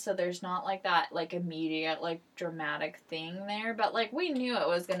 2-on-1, so there's not, like, that, like, immediate, like, dramatic thing there. But, like, we knew it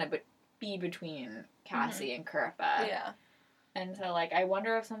was gonna be between Cassie and Kirpa. Yeah. And so, like, I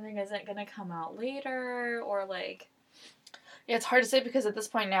wonder if something isn't going to come out later, or, like... Yeah, it's hard to say, because at this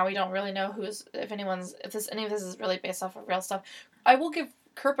point now we don't really know if any of this is really based off of real stuff. I will give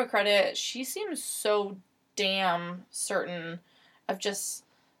Kirpa credit. She seems so damn certain of just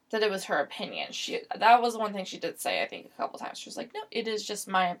that it was her opinion. That was one thing she did say, I think, a couple times. She was like, no, it is just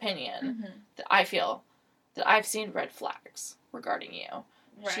my opinion that I feel that I've seen red flags regarding you.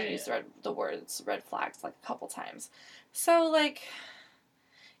 Right. She used the words red flags, like, a couple times. So, like,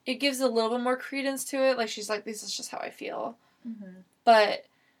 it gives a little bit more credence to it. Like, she's like, this is just how I feel. But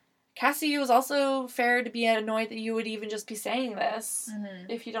Cassie was also fair to be annoyed that you would even just be saying this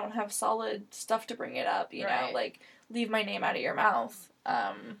if you don't have solid stuff to bring it up, you know? Like, leave my name out of your mouth.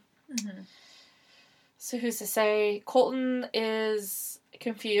 So who's to say? Colton is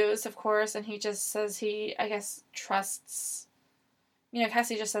confused, of course, and he just says he, I guess, trusts... You know,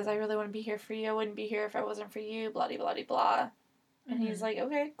 Cassie just says, I really want to be here for you. I wouldn't be here if I wasn't for you, blah, blah, blah, blah. And he's like,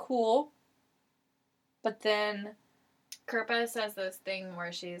 okay, cool. But then... Kirpa says this thing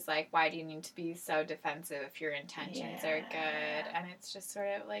where she's like, why do you need to be so defensive if your intentions are good? And it's just sort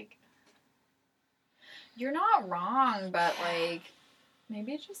of like, you're not wrong, but, like,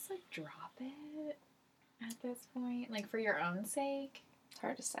 maybe just, like, drop it at this point. Like, for your own sake. It's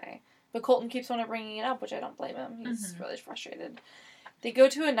hard to say. But Colton keeps on bringing it up, which I don't blame him. He's really frustrated. They go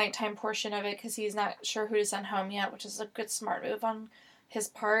to a nighttime portion of it because he's not sure who to send home yet, which is a good smart move on his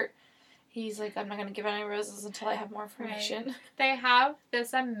part. He's like, I'm not going to give any roses until I have more information. Right. They have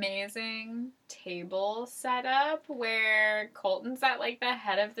this amazing table set up where Colton's at, like, the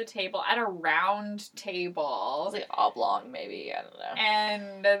head of the table at a round table. It's like oblong, maybe. I don't know.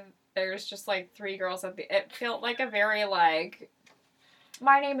 And there's just, like, 3 girls at the... It felt like a very, like...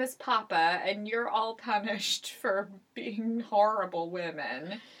 My name is Papa, and you're all punished for being horrible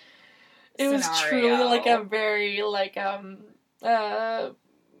women. It was truly, like, a very, like,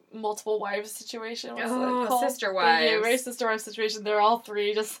 multiple wives situation. Sister wives. Yeah, very sister wives situation. They're all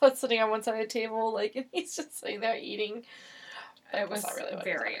 3 just sitting on one side of the table, like, and he's just sitting there eating. It was really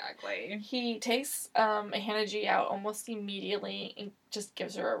very ugly. He takes Hannah G out almost immediately and just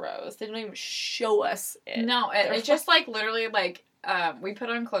gives her a rose. They don't even show us it. No, it's just, like, literally, like, we put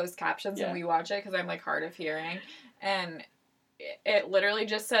on closed captions and we watch it because I'm, like, hard of hearing. And it literally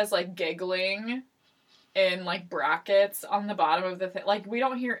just says, like, giggling in, like, brackets on the bottom of the thing. Like, we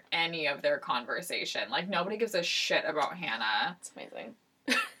don't hear any of their conversation. Like, nobody gives a shit about Hannah. It's amazing.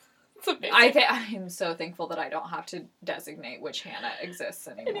 It's amazing. I'm so thankful that I don't have to designate which Hannah exists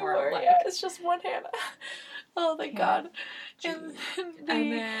anymore. Like, it's just one Hannah. Oh, thank God. And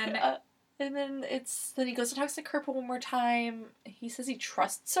then... And then he goes and talks to Kirpa one more time. He says he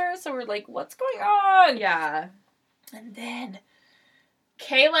trusts her, so we're like, what's going on? Yeah. And then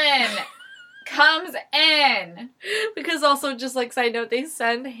Kaylin comes in. Because also, just like side note, they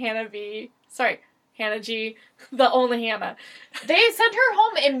send Hannah G, the only Hannah. They send her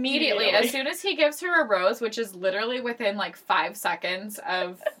home immediately as soon as he gives her a rose, which is literally within like 5 seconds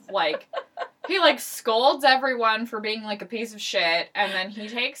of like, he like scolds everyone for being like a piece of shit, and then he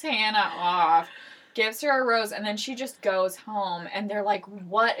takes Hannah off, gives her a rose, and then she just goes home, and they're like,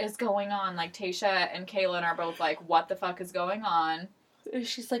 what is going on? Like, Tayshia and Kaylin are both like, what the fuck is going on? And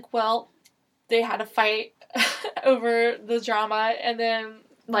she's like, well, they had a fight over the drama, and then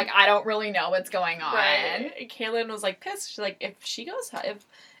like, I don't really know what's going on. Right. Kaylin was like pissed. She's like, if Cassie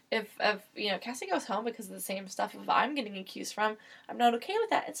goes home because of the same stuff I'm getting accused from, I'm not okay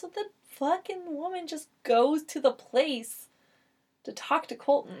with that. And so the fucking woman just goes to the place to talk to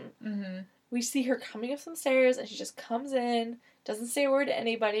Colton. Mm-hmm. We see her coming up some stairs, and she just comes in, doesn't say a word to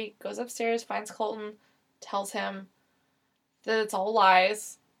anybody, goes upstairs, finds Colton, tells him that it's all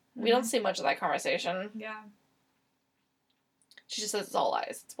lies. Mm-hmm. We don't see much of that conversation. Yeah. She just says it's all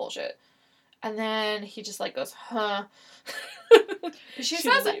lies. It's bullshit. And then he just, like, goes, huh. She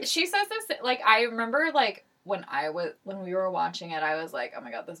says this, like, I remember, like, when we were watching it, I was like, oh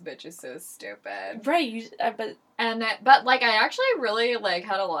my god, this bitch is so stupid. Right, but, like, I actually really, like,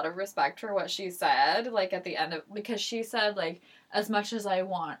 had a lot of respect for what she said, like, at the end of, because she said, like, as much as I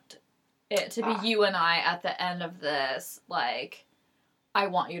want it to be you and I at the end of this, like, I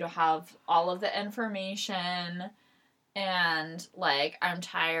want you to have all of the information. And, like, I'm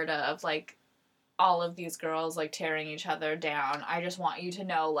tired of, like, all of these girls, like, tearing each other down. I just want you to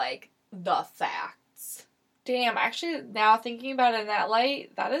know, like, the facts. Damn, actually, now thinking about it in that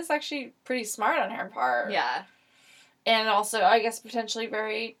light, that is actually pretty smart on her part. Yeah. And also, I guess, potentially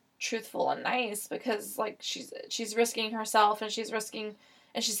very truthful and nice, because, like, she's risking herself, and she's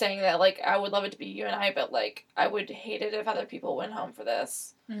saying that, like, I would love it to be you and I, but, like, I would hate it if other people went home for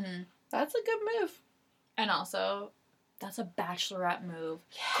this. Mm-hmm. That's a good move. And also, that's a bachelorette move.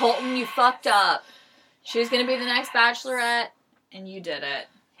 Yes. Colton, you fucked up. She was going to be the next bachelorette, and you did it.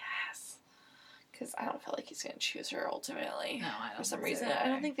 Yes. Because I don't feel like he's going to choose her ultimately. No, I don't. For some reason. I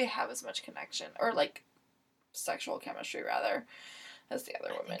don't think they have as much connection, or, like, sexual chemistry, rather, as the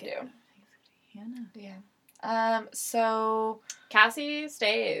other women do. Hannah. Yeah. So Cassie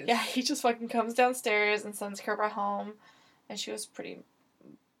stays. Yeah, he just fucking comes downstairs and sends Kirpa home, and she was pretty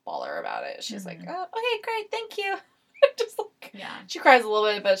baller about it. She's like, oh, okay, great, thank you. Just like, yeah. She cries a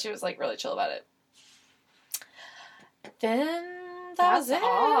little bit, but she was like really chill about it. But then that's it.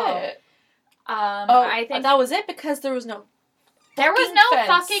 I think that was it because there was no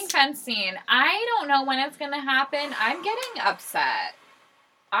fucking fence scene. I don't know when it's gonna happen. I'm getting upset.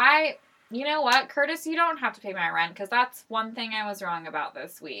 You know what, Curtis, you don't have to pay my rent, because that's one thing I was wrong about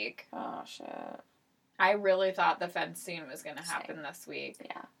this week. Oh, shit. I really thought the fence scene was going to happen this week.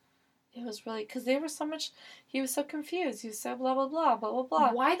 Yeah. It was really, because he was so confused. He was so blah, blah, blah, blah, blah,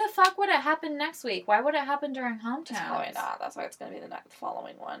 blah. Why the fuck would it happen next week? Why would it happen during Hometowns? It's probably not. That's why it's going to be the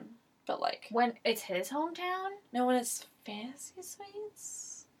following one. But, like... When it's his hometown? No, when it's Fantasy Suites.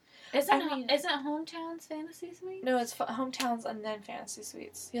 Isn't Hometowns Fantasy Suites? No, it's Hometowns and then Fantasy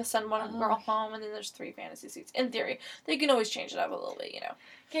Suites. He'll send one girl home, and then there's 3 Fantasy Suites. In theory. They can always change it up a little bit, you know.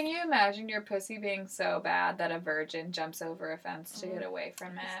 Can you imagine your pussy being so bad that a virgin jumps over a fence to get away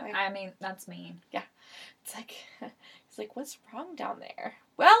from it? Like, I mean, that's mean. Yeah. It's like, what's wrong down there?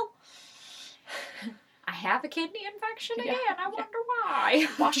 Well... I have a kidney infection again. I wonder why.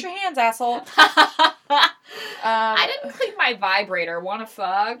 Wash your hands, asshole. I didn't clean my vibrator. Wanna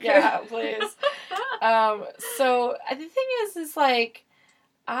fuck? Yeah, please. So the thing is like,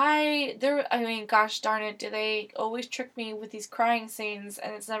 gosh darn it, do they always trick me with these crying scenes,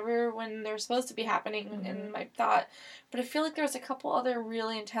 and it's never when they're supposed to be happening in my thought. But I feel like there's a couple other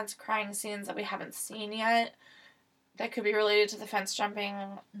really intense crying scenes that we haven't seen yet that could be related to the fence jumping.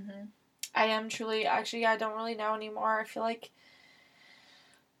 Mm-hmm. I am truly, actually, I don't really know anymore. I feel like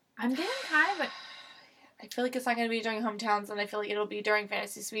I'm getting kind of I feel like it's not going to be during Hometowns, and I feel like it'll be during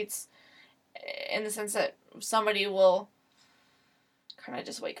Fantasy Suites, in the sense that somebody will kind of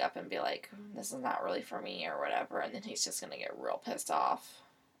just wake up and be like, this is not really for me, or whatever, and then he's just going to get real pissed off,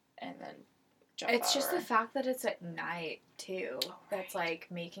 and then jump It's just over. the fact that it's at night, too, that's, like,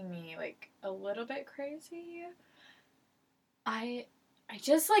 making me, like, a little bit crazy. I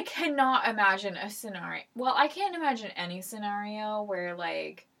just, like, cannot imagine a scenario. Well, I can't imagine any scenario where,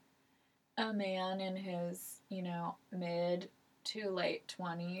 like, a man in his, mid to late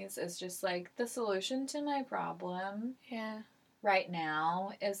 20s is just, like, the solution to my problem. Yeah. right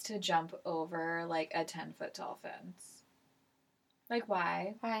now is to jump over, like, a 10-foot tall fence. Like,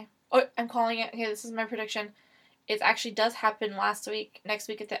 why? Why? Oh, I'm calling it. Okay, this is my prediction. It actually does happen next week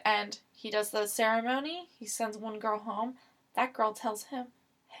at the end. He does the ceremony. He sends one girl home. That girl tells him,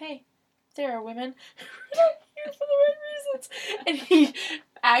 hey, there are women who are not here for the right reasons. And he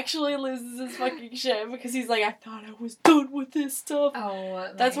actually loses his fucking shit because he's like, I thought I was done with this stuff. Oh,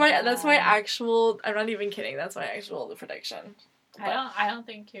 that's my actual, I'm not even kidding, that's my actual prediction. I don't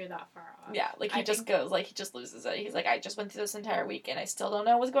think you're that far off. Yeah, like he just loses it. He's like, I just went through this entire week and I still don't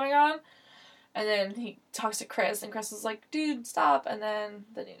know what's going on. And then he talks to Chris and Chris is like, dude, stop. And then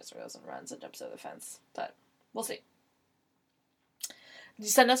he just goes and runs and jumps over the fence. But we'll see.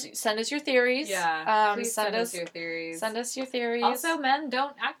 Send us your theories. Yeah. Please send us your theories. Send us your theories. Also, men,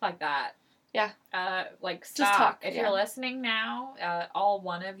 don't act like that. Yeah. Like, stop. Just talk. If you're listening now, all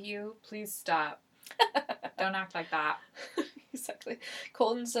one of you, please stop. Don't act like that. Exactly.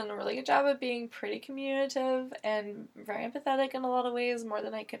 Colton's done a really good job of being pretty communicative and very empathetic in a lot of ways, more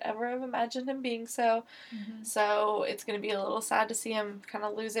than I could ever have imagined him being so. Mm-hmm. So it's going to be a little sad to see him kind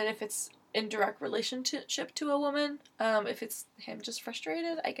of lose it if it's in direct relationship to a woman. If it's him just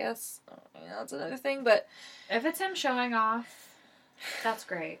frustrated, I guess, that's another thing. But if it's him showing off, that's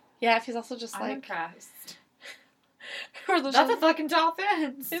great. Yeah, if he's also just I'm impressed. That's a fucking tall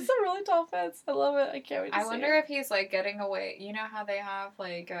fence. It's a really tall fence. I love it. I can't wait to see it. I wonder if he's, like, getting away. You know how they have,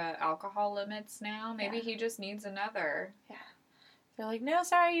 like, alcohol limits now? Maybe he just needs another. Yeah. They're like, no,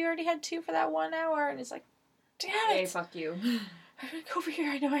 sorry, you already had 2 for that 1 hour. And he's like, damn it. Hey, fuck you. I'm gonna go over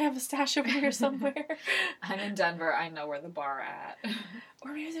here. I know I have a stash over here somewhere. I'm in Denver. I know where the bar at.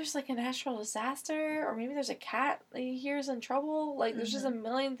 Or maybe there's, like, a natural disaster. Or maybe there's a cat that he hears in trouble. Like, there's just a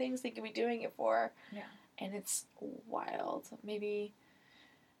million things they could be doing it for. Yeah. And it's wild. Maybe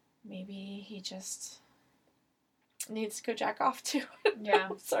he just needs to go jack off too. Yeah.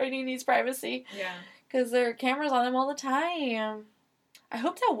 Sorry, he needs privacy. Yeah. Because there are cameras on him all the time. I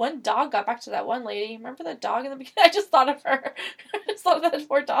hope that one dog got back to that one lady. Remember that dog in the beginning? I just thought of her. I just thought of that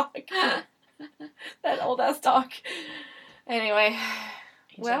poor dog. That old-ass dog. Anyway.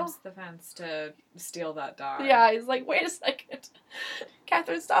 He jumps the fence to steal that dog. Yeah, he's like, wait a second.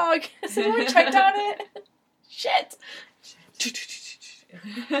 Catherine's dog. Has anyone checked on it? Shit.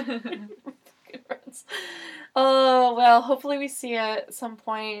 Oh, well, hopefully we see it at some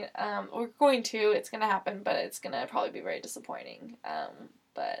point. We're going to. It's going to happen, but it's going to probably be very disappointing.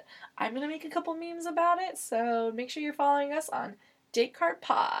 But I'm going to make a couple memes about it, so make sure you're following us on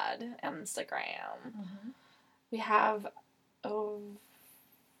DateCardPod on Instagram. Mm-hmm. We have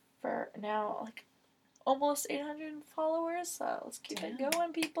over now, like, almost 800 followers, so let's keep it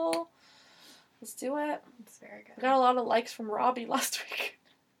going, people. Let's do it. It's very good. We got a lot of likes from Robbie last week.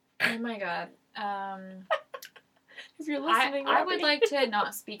 Oh my god. If you're listening, I would like to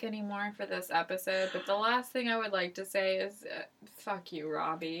not speak anymore for this episode, but the last thing I would like to say is, fuck you,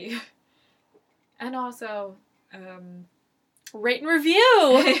 Robbie. And also, rate and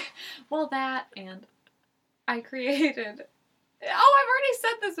review! Well, that, and I created... Oh, I've already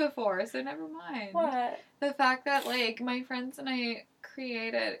said this before, so never mind. What? The fact that, like, my friends and I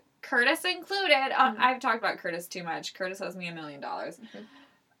created, Curtis included, I've talked about Curtis too much. Curtis owes me $1 million. Mm-hmm.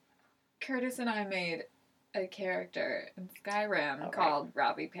 Curtis and I made a character in Skyrim called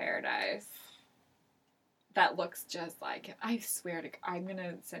Robbie Paradise that looks just like him. I swear to God, I'm going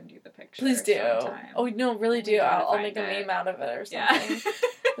to send you the picture. Please do. Sometime. Oh, no, really do. I'll make a meme out of it or something. Yeah.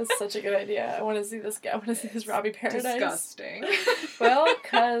 That's such a good idea. I want to see this guy. I want to see this Robbie Paradise. Disgusting. Well,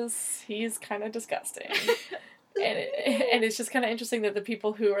 because he's kind of disgusting. And it's just kind of interesting that the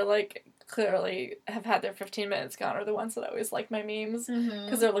people who are, like, clearly have had their 15 minutes gone are the ones that always like my memes.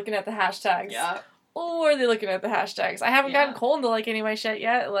 Because they're looking at the hashtags. Yeah. Or they're looking at the hashtags. I haven't gotten Colton to like any of my shit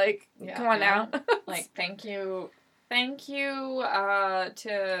yet. Like, come on now. Like, thank you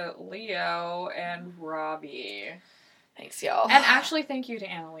to Leo and Robbie. Thanks, y'all. And actually, thank you to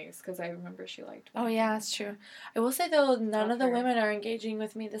Annalise, because I remember she liked me. Oh, yeah, that's true. I will say, though, none of the women are engaging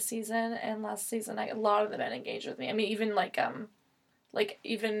with me this season, and last season, a lot of the men engaged with me. I mean, even,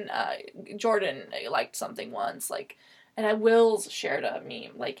 Jordan liked something once, and Will's shared a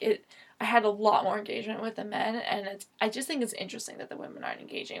meme. I had a lot more engagement with the men, and I just think it's interesting that the women aren't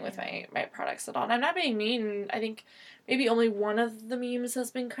engaging with my products at all. And I'm not being mean. I think maybe only one of the memes has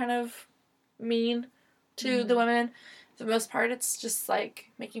been kind of mean to the women. For the most part, it's just,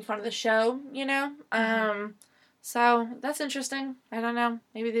 making fun of the show, you know? So, that's interesting. I don't know.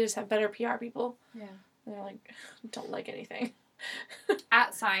 Maybe they just have better PR people. Yeah. They're don't like anything.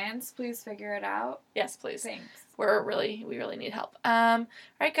 At Science, please figure it out. Yes, please. Thanks. We really need help. Alright,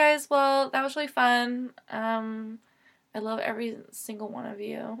 guys. Well, that was really fun. I love every single one of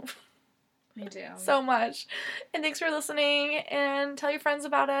you. Me too. So much. And thanks for listening, and tell your friends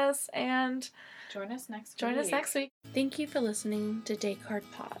about us, and join us next week. Thank you for listening to Date Card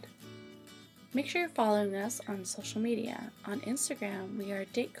Pod. Make sure you're following us on social media. On Instagram, we are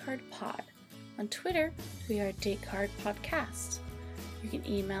Date Card Pod. On Twitter, we are Date Card Podcast. You can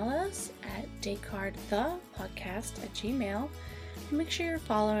email us at datecardthepodcast@gmail.com, and make sure you're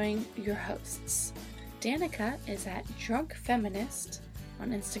following your hosts. Danica is at Drunk Feminist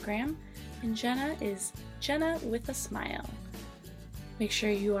on Instagram, and Jenna is Jenna with a Smile. Make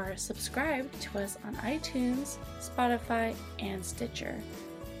sure you are subscribed to us on iTunes, Spotify, and Stitcher.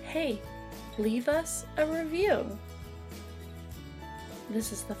 Hey, leave us a review.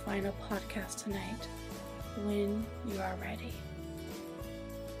 This is the final podcast tonight. When you are ready.